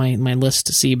 8. That's on my list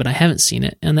to see, but I haven't seen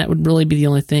it. And that would really be the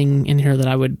only thing in here that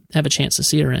I would have a chance to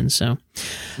see her in. So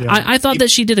yeah. I thought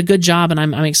that she did a good job, and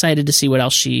I'm excited to see what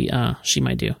else she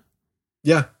might do.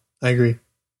 Yeah, I agree.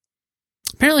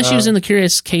 Apparently she was in The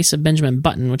Curious Case of Benjamin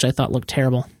Button, which I thought looked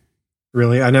terrible.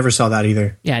 Really? I never saw that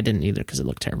either. Yeah, I didn't either because it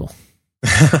looked terrible.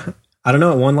 I don't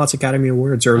know. It won lots of Academy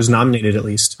Awards, or it was nominated at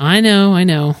least. I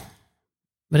know.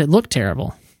 But it looked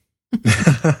terrible.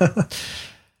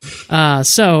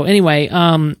 So anyway,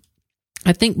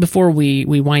 I think before we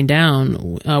wind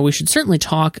down, we should certainly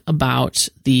talk about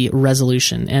the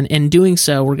resolution, and in doing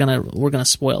so, we're gonna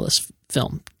spoil this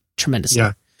film tremendously.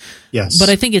 Yeah. Yes. But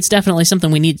I think it's definitely something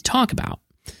we need to talk about,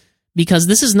 because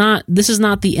this is not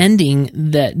the ending.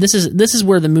 This is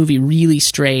where the movie really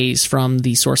strays from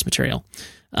the source material.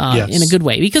 In a good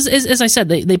way, because as I said,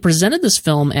 they presented this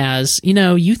film as,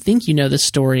 you think you know this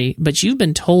story, but you've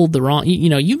been told the wrong,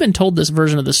 you've been told this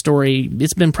version of the story.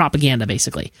 It's been propaganda,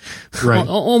 basically. Right.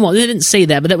 Almost, they didn't say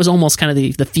that, but that was almost kind of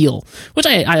the feel, which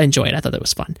I enjoyed. I thought that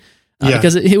was fun.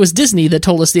 Because it was Disney that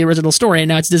told us the original story, and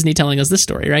now it's Disney telling us this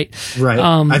story, right? Right.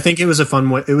 I think it was a fun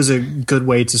way. It was a good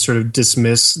way to sort of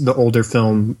dismiss the older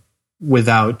film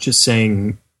without just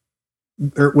saying,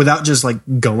 or without just like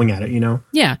going at it,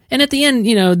 Yeah, and at the end,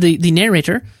 the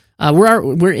narrator,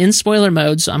 we're in spoiler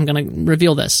mode, so I'm going to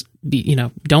reveal this.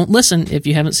 Don't listen if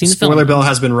you haven't seen the film. Spoiler bell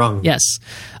has been rung. Yes.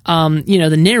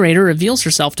 The narrator reveals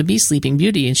herself to be Sleeping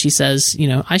Beauty, and she says,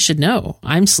 I should know.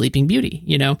 I'm Sleeping Beauty.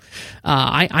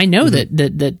 I know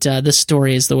that this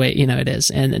story is the way it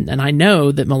is, and I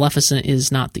know that Maleficent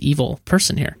is not the evil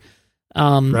person here.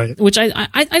 Right. Which I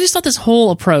just thought this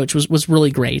whole approach was really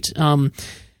great.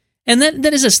 And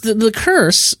that is this. The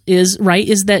curse is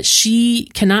that she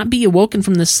cannot be awoken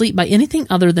from this sleep by anything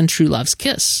other than true love's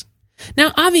kiss.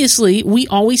 Now, obviously, we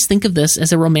always think of this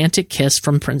as a romantic kiss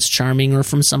from Prince Charming or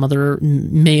from some other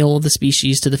male of the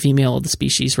species to the female of the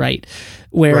species, right?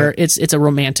 Where it's a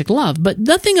romantic love. But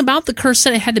nothing about the curse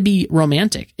said it had to be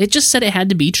romantic. It just said it had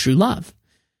to be true love.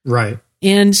 Right.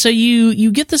 And so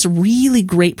you get this really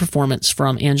great performance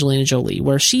from Angelina Jolie,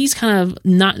 where she's kind of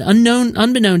not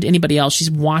unbeknown to anybody else.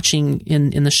 She's watching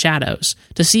in the shadows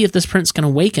to see if this prince can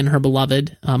awaken her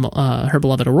beloved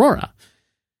Aurora.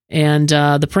 And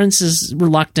the prince is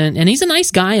reluctant, and he's a nice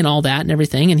guy and all that and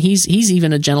everything, and he's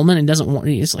even a gentleman and doesn't want.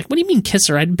 He's like, "What do you mean kiss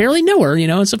her? I barely know her,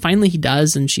 And so finally he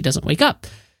does, and she doesn't wake up.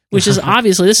 Which is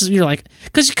obviously you're like,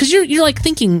 because you're like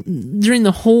thinking during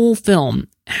the whole film,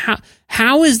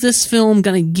 how is this film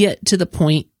going to get to the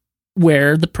point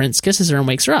where the prince kisses her and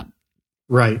wakes her up?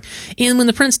 Right. And when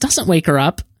the prince doesn't wake her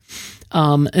up,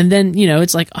 and then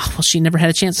it's like, oh well, she never had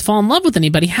a chance to fall in love with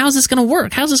anybody. How's this going to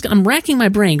work? I'm racking my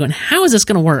brain, going, how is this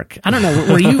going to work? I don't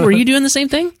know. Were you doing the same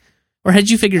thing, or had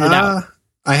you figured it out?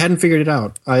 I hadn't figured it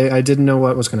out. I didn't know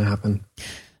what was going to happen.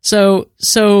 So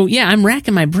yeah, I'm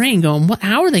racking my brain going,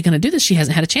 how are they going to do this? She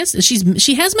hasn't had a chance.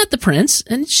 She has met the prince,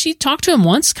 and she talked to him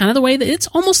once, kind of the way that it's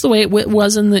almost the way it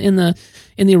was in the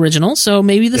original. So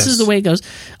maybe this is the way it goes.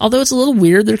 Although it's a little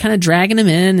weird, they're kind of dragging him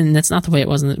in, and that's not the way it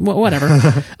was whatever.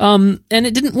 And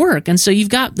it didn't work. And so you've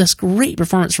got this great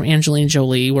performance from Angelina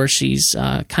Jolie, where she's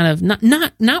kind of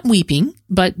not weeping,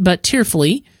 but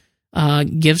tearfully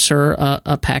gives her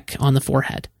a peck on the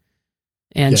forehead.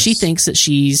 And Yes. she thinks that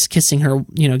she's kissing her,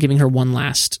 giving her one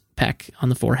last peck on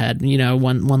the forehead,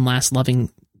 one last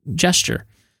loving gesture.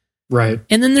 Right.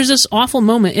 And then there's this awful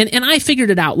moment, and I figured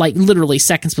it out like literally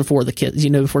seconds before the kiss,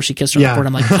 before she kissed her on the forehead.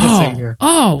 I'm like, Same here.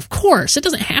 of course, it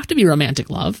doesn't have to be romantic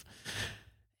love.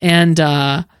 And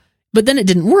but then it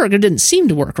didn't work. It didn't seem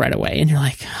to work right away. And you're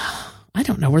like, I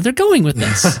don't know where they're going with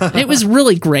this. It was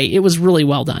really great. It was really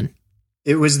well done.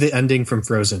 It was the ending from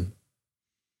Frozen.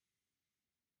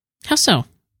 How so?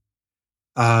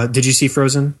 Did you see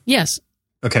Frozen? Yes.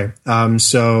 Okay.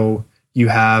 So you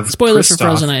have spoilers for Kristoff.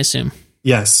 Frozen, I assume.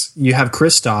 Yes, you have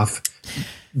Kristoff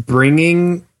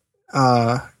bringing.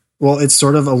 Well, it's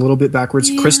sort of a little bit backwards.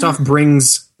 Yeah. Kristoff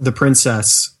brings the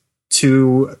princess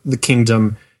to the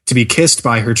kingdom to be kissed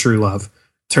by her true love.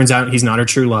 Turns out he's not her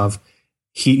true love.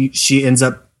 She ends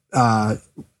up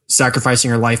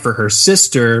sacrificing her life for her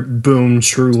sister. Boom,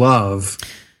 true love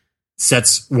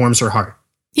warms her heart.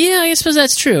 Yeah, I suppose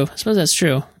that's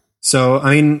true. So,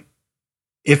 I mean,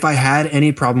 if I had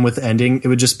any problem with the ending, it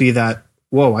would just be that,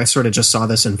 whoa, I sort of just saw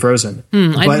this in Frozen.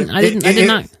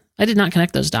 I did not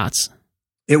connect those dots.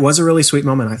 It was a really sweet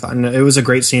moment, I thought. And it was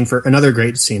another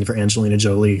great scene for Angelina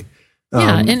Jolie.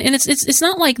 Yeah, and it's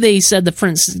not like they said the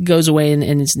prince goes away and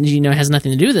it's, has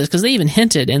nothing to do with this, because they even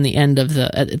hinted at the end of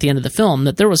the film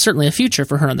that there was certainly a future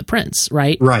for her and the prince,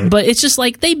 right? Right. But it's just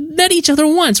like they met each other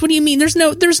once. What do you mean? There's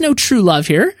no true love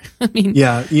here. I mean,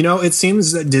 yeah, it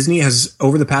seems that Disney has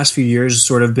over the past few years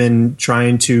sort of been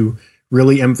trying to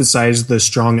really emphasize the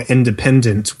strong,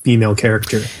 independent female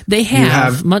character. They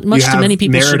have much to many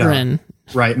people's chagrin.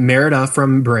 Right, Merida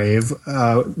from Brave.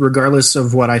 Regardless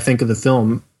of what I think of the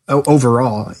film.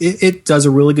 Overall, it does a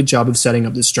really good job of setting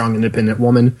up this strong, independent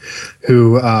woman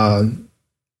who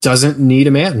doesn't need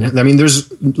a man. I mean,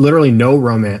 there's literally no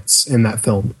romance in that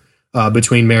film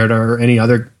between Merida or any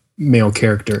other male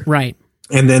character. Right.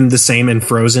 And then the same in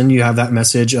Frozen, you have that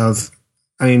message of,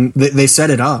 I mean, they set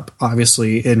it up,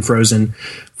 obviously, in Frozen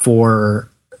for,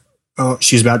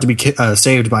 she's about to be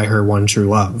saved by her one true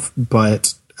love.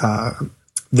 But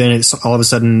then it's all of a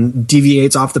sudden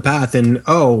deviates off the path and,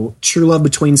 true love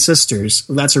between sisters.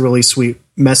 That's a really sweet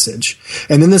message.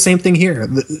 And then the same thing here.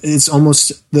 It's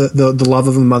almost the love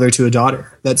of a mother to a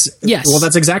daughter. That's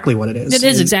exactly what it is. It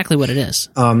is exactly what it is.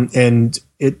 And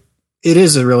it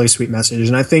is a really sweet message.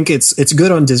 And I think it's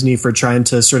good on Disney for trying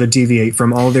to sort of deviate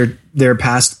from all their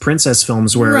past princess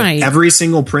films where every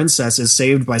single princess is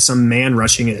saved by some man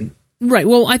rushing in. Right.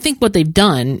 Well, I think what they've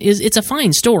done is it's a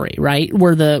fine story, right?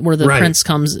 Where the prince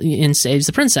comes and saves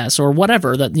the princess or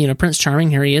whatever. That Prince Charming,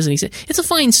 here he is, and it's a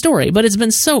fine story, but it's been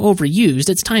so overused.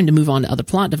 It's time to move on to other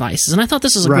plot devices, and I thought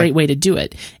this was a great way to do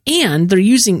it. And they're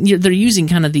using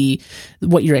kind of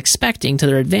what you're expecting to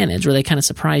their advantage, where they kind of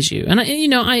surprise you. And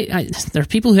there are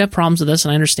people who have problems with this,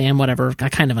 and I understand. Whatever, I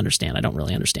kind of understand. I don't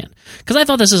really understand, because I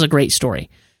thought this is a great story.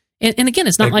 And again,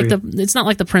 it's not like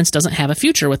the prince doesn't have a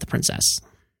future with the princess.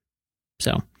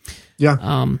 So,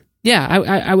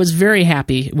 I was very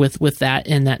happy with that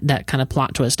and that kind of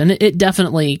plot twist, and it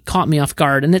definitely caught me off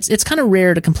guard. And it's kind of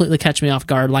rare to completely catch me off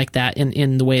guard like that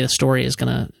in the way the story is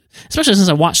gonna. Especially since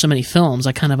I watched so many films,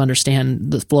 I kind of understand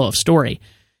the flow of story.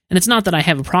 And it's not that I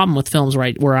have a problem with films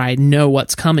where I know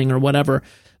what's coming or whatever,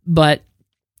 but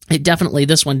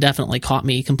this one definitely caught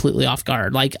me completely off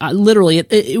guard. Like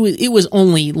it was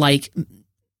only like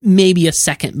maybe a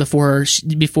second before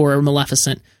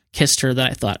Maleficent kissed her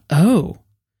that I thought,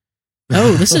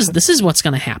 this is what's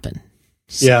going to happen.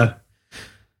 So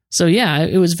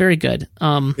it was very good.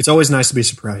 It's always nice to be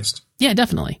surprised. Yeah,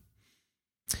 definitely.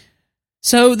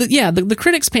 So the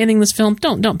critics painting this film,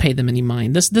 don't pay them any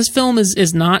mind. This film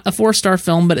is not a 4-star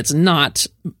film, but it's not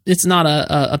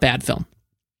a bad film.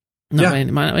 By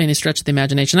any stretch of the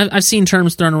imagination. I've seen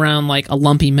terms thrown around like a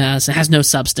lumpy mess. It has no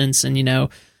substance, and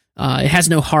it has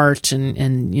no heart,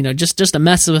 and just a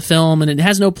mess of a film, and it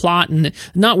has no plot, and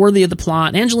not worthy of the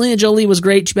plot. Angelina Jolie was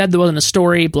great. Too bad there wasn't a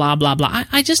story. Blah blah blah.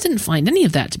 I just didn't find any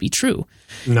of that to be true.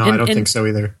 No, I don't think so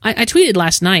either. I tweeted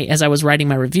last night as I was writing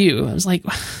my review. I was like,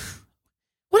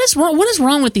 "What is wrong? What is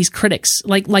wrong with these critics?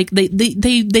 Like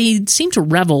they seem to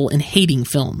revel in hating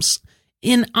films,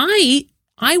 and I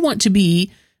want to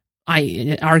be.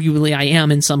 Arguably I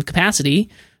am in some capacity."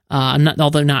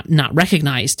 Although not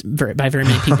recognized by very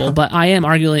many people, but I am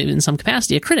arguably in some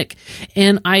capacity a critic,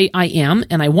 and I am,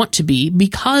 and I want to be,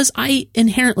 because I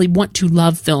inherently want to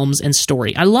love films and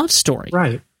story. I love story,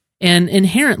 right? And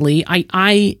inherently,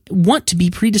 I want to be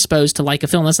predisposed to like a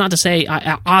film. That's not to say,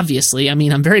 obviously, I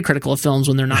mean, I'm very critical of films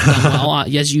when they're not done well,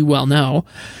 as you well know.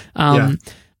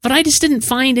 But I just didn't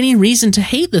find any reason to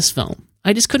hate this film.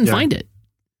 I just couldn't find it.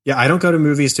 Yeah, I don't go to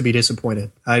movies to be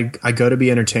disappointed. I go to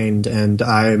be entertained, and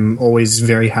I'm always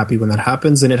very happy when that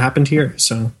happens, and it happened here.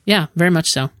 So yeah, very much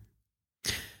so.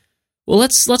 Well,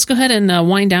 let's go ahead and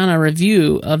wind down our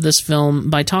review of this film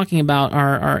by talking about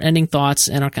our ending thoughts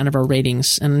and our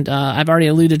ratings. And I've already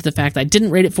alluded to the fact that I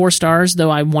didn't rate it 4 stars, though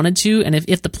I wanted to. And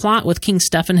if the plot with King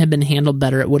Stefan had been handled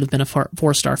better, it would have been a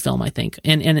 4-star film, I think.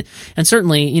 And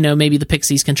certainly, maybe the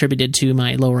Pixies contributed to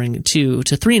my lowering it to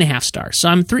 3.5 stars. So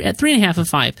I'm at 3.5 of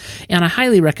 5, and I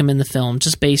highly recommend the film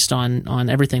just based on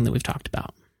everything that we've talked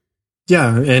about.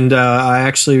 Yeah, and I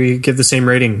actually give the same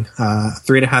rating,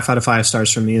 3.5 out of 5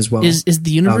 stars from me as well. Is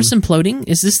the universe imploding?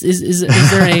 Is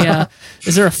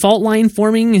there a fault line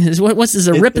forming? Is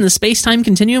a rip in the space time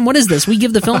continuum? What is this? We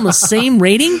give the film the same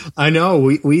rating? I know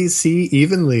we see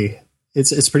evenly.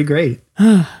 It's pretty great.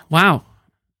 Wow,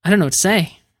 I don't know what to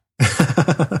say.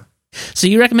 So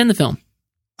you recommend the film?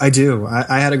 I do.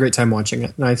 I had a great time watching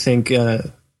it, and I think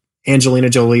Angelina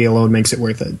Jolie alone makes it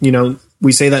worth it.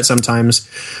 We say that sometimes.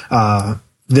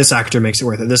 This actor makes it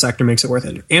worth it. This actor makes it worth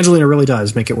it. Angelina really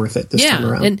does make it worth it this time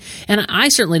around. And I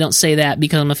certainly don't say that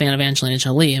because I'm a fan of Angelina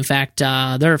Jolie. In fact,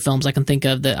 there are films I can think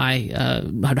of that I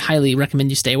would highly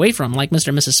recommend you stay away from, like Mr.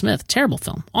 and Mrs. Smith. Terrible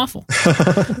film. Awful.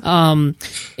 And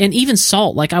even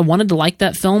Salt. I wanted to like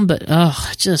that film, but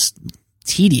just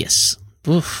tedious.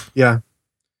 Oof. Yeah.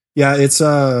 Yeah, it's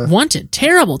Wanted.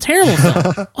 Terrible film.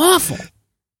 Awful.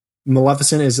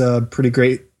 Maleficent is a pretty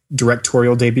great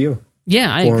directorial debut.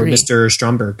 Yeah, I agree. For Mr.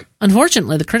 Stromberg.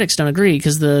 Unfortunately, the critics don't agree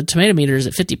because the tomato meter is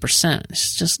at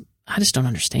 50%. I just don't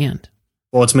understand.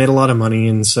 Well, it's made a lot of money,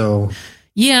 and so...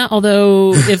 Yeah,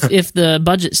 although if the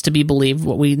budget's to be believed,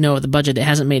 what we know of the budget, it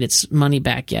hasn't made its money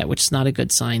back yet, which is not a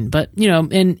good sign. But,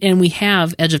 and we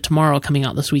have Edge of Tomorrow coming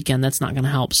out this weekend. That's not going to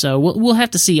help. So we'll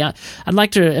have to see. I'd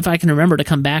like to, if I can remember, to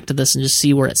come back to this and just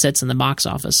see where it sits in the box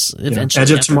office eventually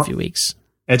after a few weeks.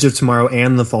 Edge of Tomorrow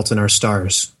and The Fault in Our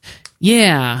Stars.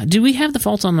 Yeah. Do we have The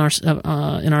Fault in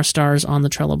Our Stars on the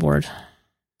Trello board?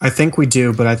 I think we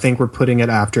do, but I think we're putting it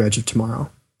after Edge of Tomorrow.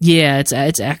 Yeah,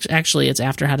 it's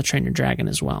after How to Train Your Dragon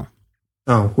as well.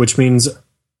 Oh, which means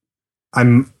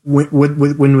when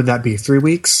would that be? 3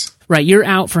 weeks? Right, you're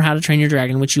out for How to Train Your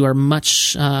Dragon, which you are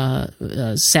much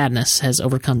sadness has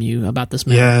overcome you about this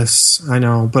movie. Yes, I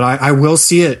know, but I will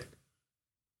see it.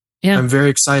 Yeah, I'm very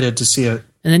excited to see it.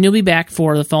 And then you'll be back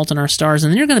for The Fault in Our Stars,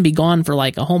 and then you're going to be gone for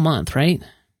a whole month, right?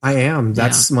 I am.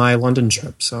 That's my London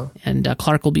trip. So, and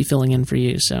Clark will be filling in for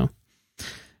you. So,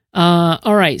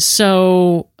 all right.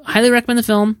 So, highly recommend the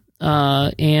film,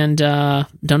 and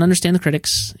don't understand the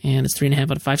critics. And it's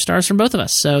 3.5 out of 5 stars from both of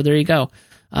us. So there you go.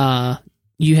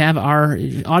 You have our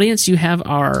audience. You have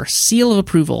our seal of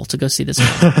approval to go see this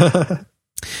film.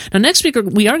 Now, next week,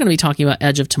 we are going to be talking about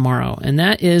Edge of Tomorrow, and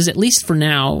that is, at least for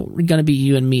now, going to be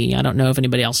you and me. I don't know if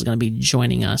anybody else is going to be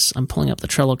joining us. I'm pulling up the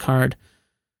Trello card.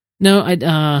 No,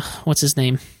 what's his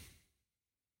name?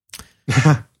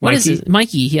 What is it?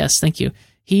 Mikey, yes, thank you.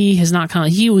 He has not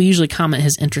commented. He will usually comment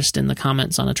his interest in the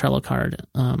comments on a Trello card.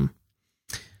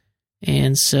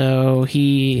 And so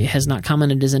he has not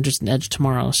commented his interest in Edge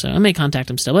Tomorrow, so I may contact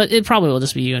him still, but it probably will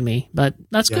just be you and me. But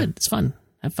that's good. It's fun.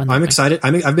 Have fun. I'm excited.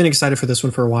 I've been excited for this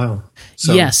one for a while.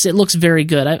 So. Yes, it looks very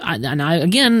good. I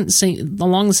again,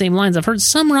 along the same lines, I've heard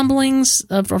some rumblings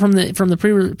from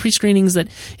the pre-screenings that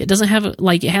it doesn't have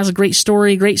it has a great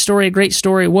story.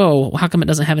 Whoa, how come it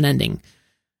doesn't have an ending?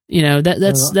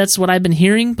 That's what I've been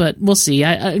hearing, but we'll see.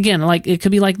 It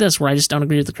could be like this, where I just don't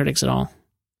agree with the critics at all.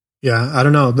 Yeah, I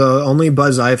don't know. The only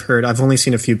buzz I've heard, I've only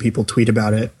seen a few people tweet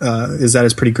about it, is that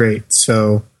it's pretty great.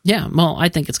 So yeah, well, I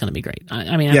think it's going to be great.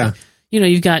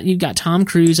 You've got Tom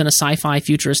Cruise in a sci-fi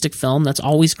futuristic film. That's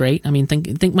always great. I mean,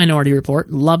 think Minority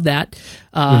Report. Love that.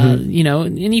 And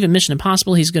even Mission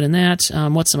Impossible, he's good in that.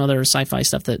 What's some other sci-fi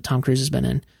stuff that Tom Cruise has been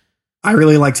in? I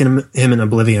really liked him in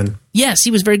Oblivion. Yes,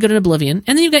 he was very good in Oblivion.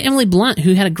 And then you've got Emily Blunt,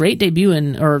 who had a great debut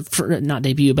not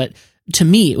debut, but to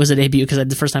me it was a debut because I had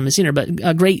the first time I've seen her, but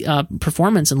a great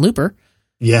performance in Looper.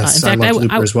 Yes, in fact, I loved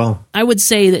Looper as well. I would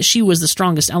say that she was the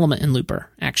strongest element in Looper,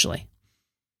 actually.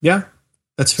 Yeah.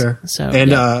 That's fair. So,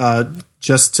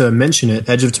 just to mention it,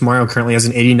 Edge of Tomorrow currently has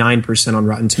an 89% on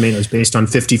Rotten Tomatoes based on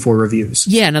 54 reviews.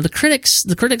 Yeah, now the critics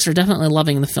are definitely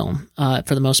loving the film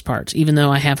for the most part, even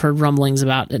though I have heard rumblings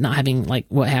about it not having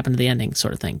what happened to the ending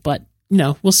sort of thing. But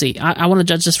we'll see. I want to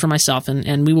judge this for myself,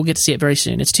 and we will get to see it very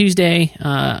soon. It's Tuesday.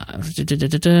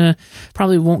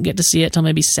 Probably won't get to see it till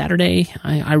maybe Saturday.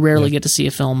 I rarely get to see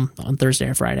a film on Thursday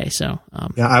or Friday. So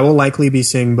I will likely be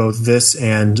seeing both this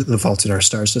and The Fault in Our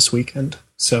Stars this weekend.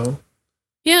 So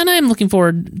yeah, and I am looking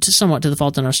forward to somewhat to The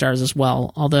Fault in Our Stars as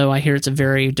well. Although I hear it's a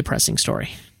very depressing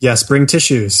story. Yes, bring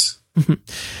tissues.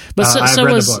 But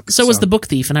so was The Book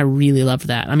Thief, and I really loved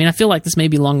that. I mean, I feel like this may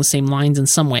be along the same lines in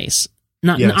some ways.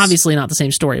 Obviously not the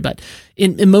same story, but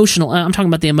in emotional, I'm talking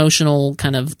about the emotional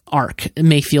kind of arc. It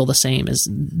may feel the same as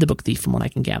The Book Thief from what I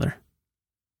can gather.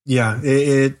 Yeah,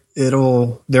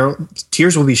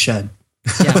 tears will be shed.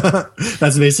 Yeah.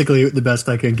 That's basically the best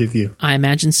I can give you. I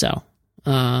imagine so.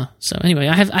 So anyway,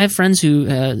 I have friends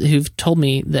who've told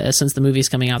me that since the movie's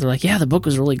coming out, they're like, yeah, the book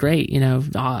was really great.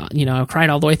 I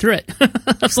cried all the way through it.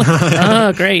 I was like,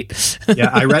 oh, great. Yeah,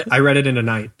 I read it in a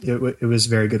night. It was a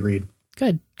very good read.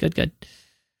 Good.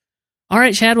 All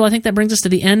right, Chad. Well, I think that brings us to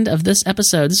the end of this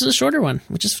episode. This is a shorter one,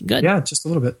 which is good. Yeah, just a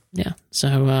little bit. Yeah.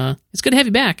 So it's good to have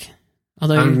you back.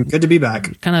 Although I'm good to be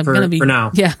back. Kind of for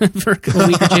now. Yeah, for a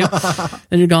week or two.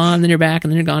 Then you're gone. Then you're back,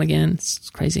 and then you're gone again. It's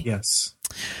crazy. Yes.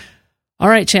 All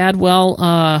right, Chad. Well,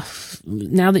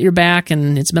 now that you're back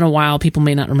and it's been a while, people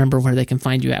may not remember where they can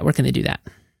find you at. Where can they do that?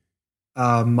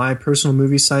 My personal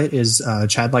movie site is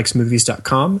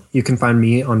chadlikesmovies.com. You can find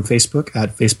me on Facebook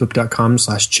at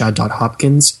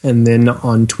facebook.com/chad.hopkins, and then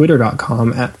on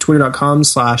twitter.com at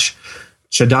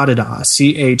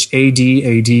twitter.com/chadadada,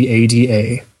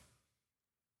 CHADADADA.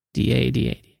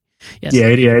 DADAD. Yes.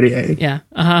 DADADA. Yeah.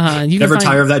 You never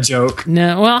tire of that joke.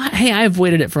 No. Well, hey, I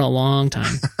avoided it for a long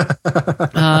time.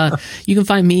 You can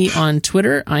find me on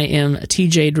Twitter. I am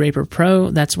TJ Draper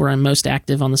Pro. That's where I'm most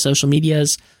active on the social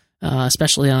medias.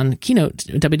 Especially on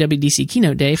WWDC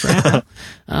Keynote Day for Apple.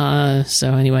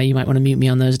 So anyway, you might want to mute me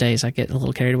on those days. I get a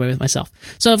little carried away with myself.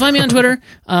 So find me on Twitter.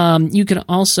 You can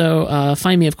also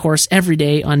find me, of course, every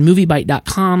day on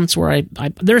MovieByte.com. It's where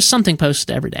there's something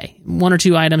posted every day. 1 or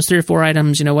 2 items, 3 or 4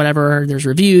 items, whatever. There's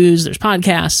reviews, there's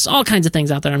podcasts, all kinds of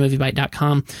things out there on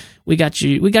MovieByte.com. We got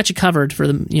you covered for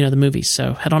the the movies.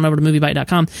 So head on over to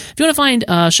MovieByte.com. If you want to find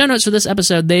show notes for this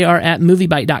episode, they are at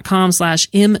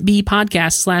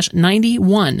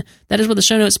MovieByte.com/mbpodcast/91. That is where the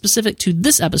show notes specific to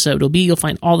this episode will be. You'll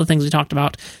find all the things we talked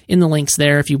about in the links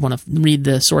there if you want to read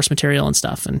the source material and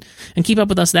stuff and keep up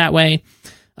with us that way.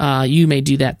 You may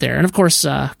do that there. And of course,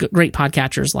 great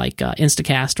podcatchers like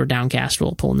Instacast or Downcast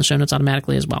will pull in the show notes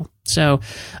automatically as well. So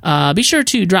be sure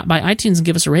to drop by iTunes and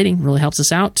give us a rating. It really helps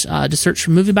us out. Just search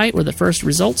for MovieByte or the first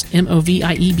results, MovieByte,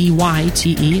 I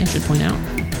should point out.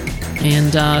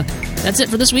 And that's it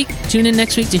for this week. Tune in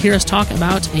next week to hear us talk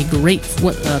about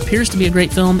what appears to be a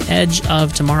great film, Edge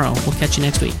of Tomorrow. We'll catch you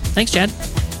next week. Thanks, Chad.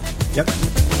 Yep.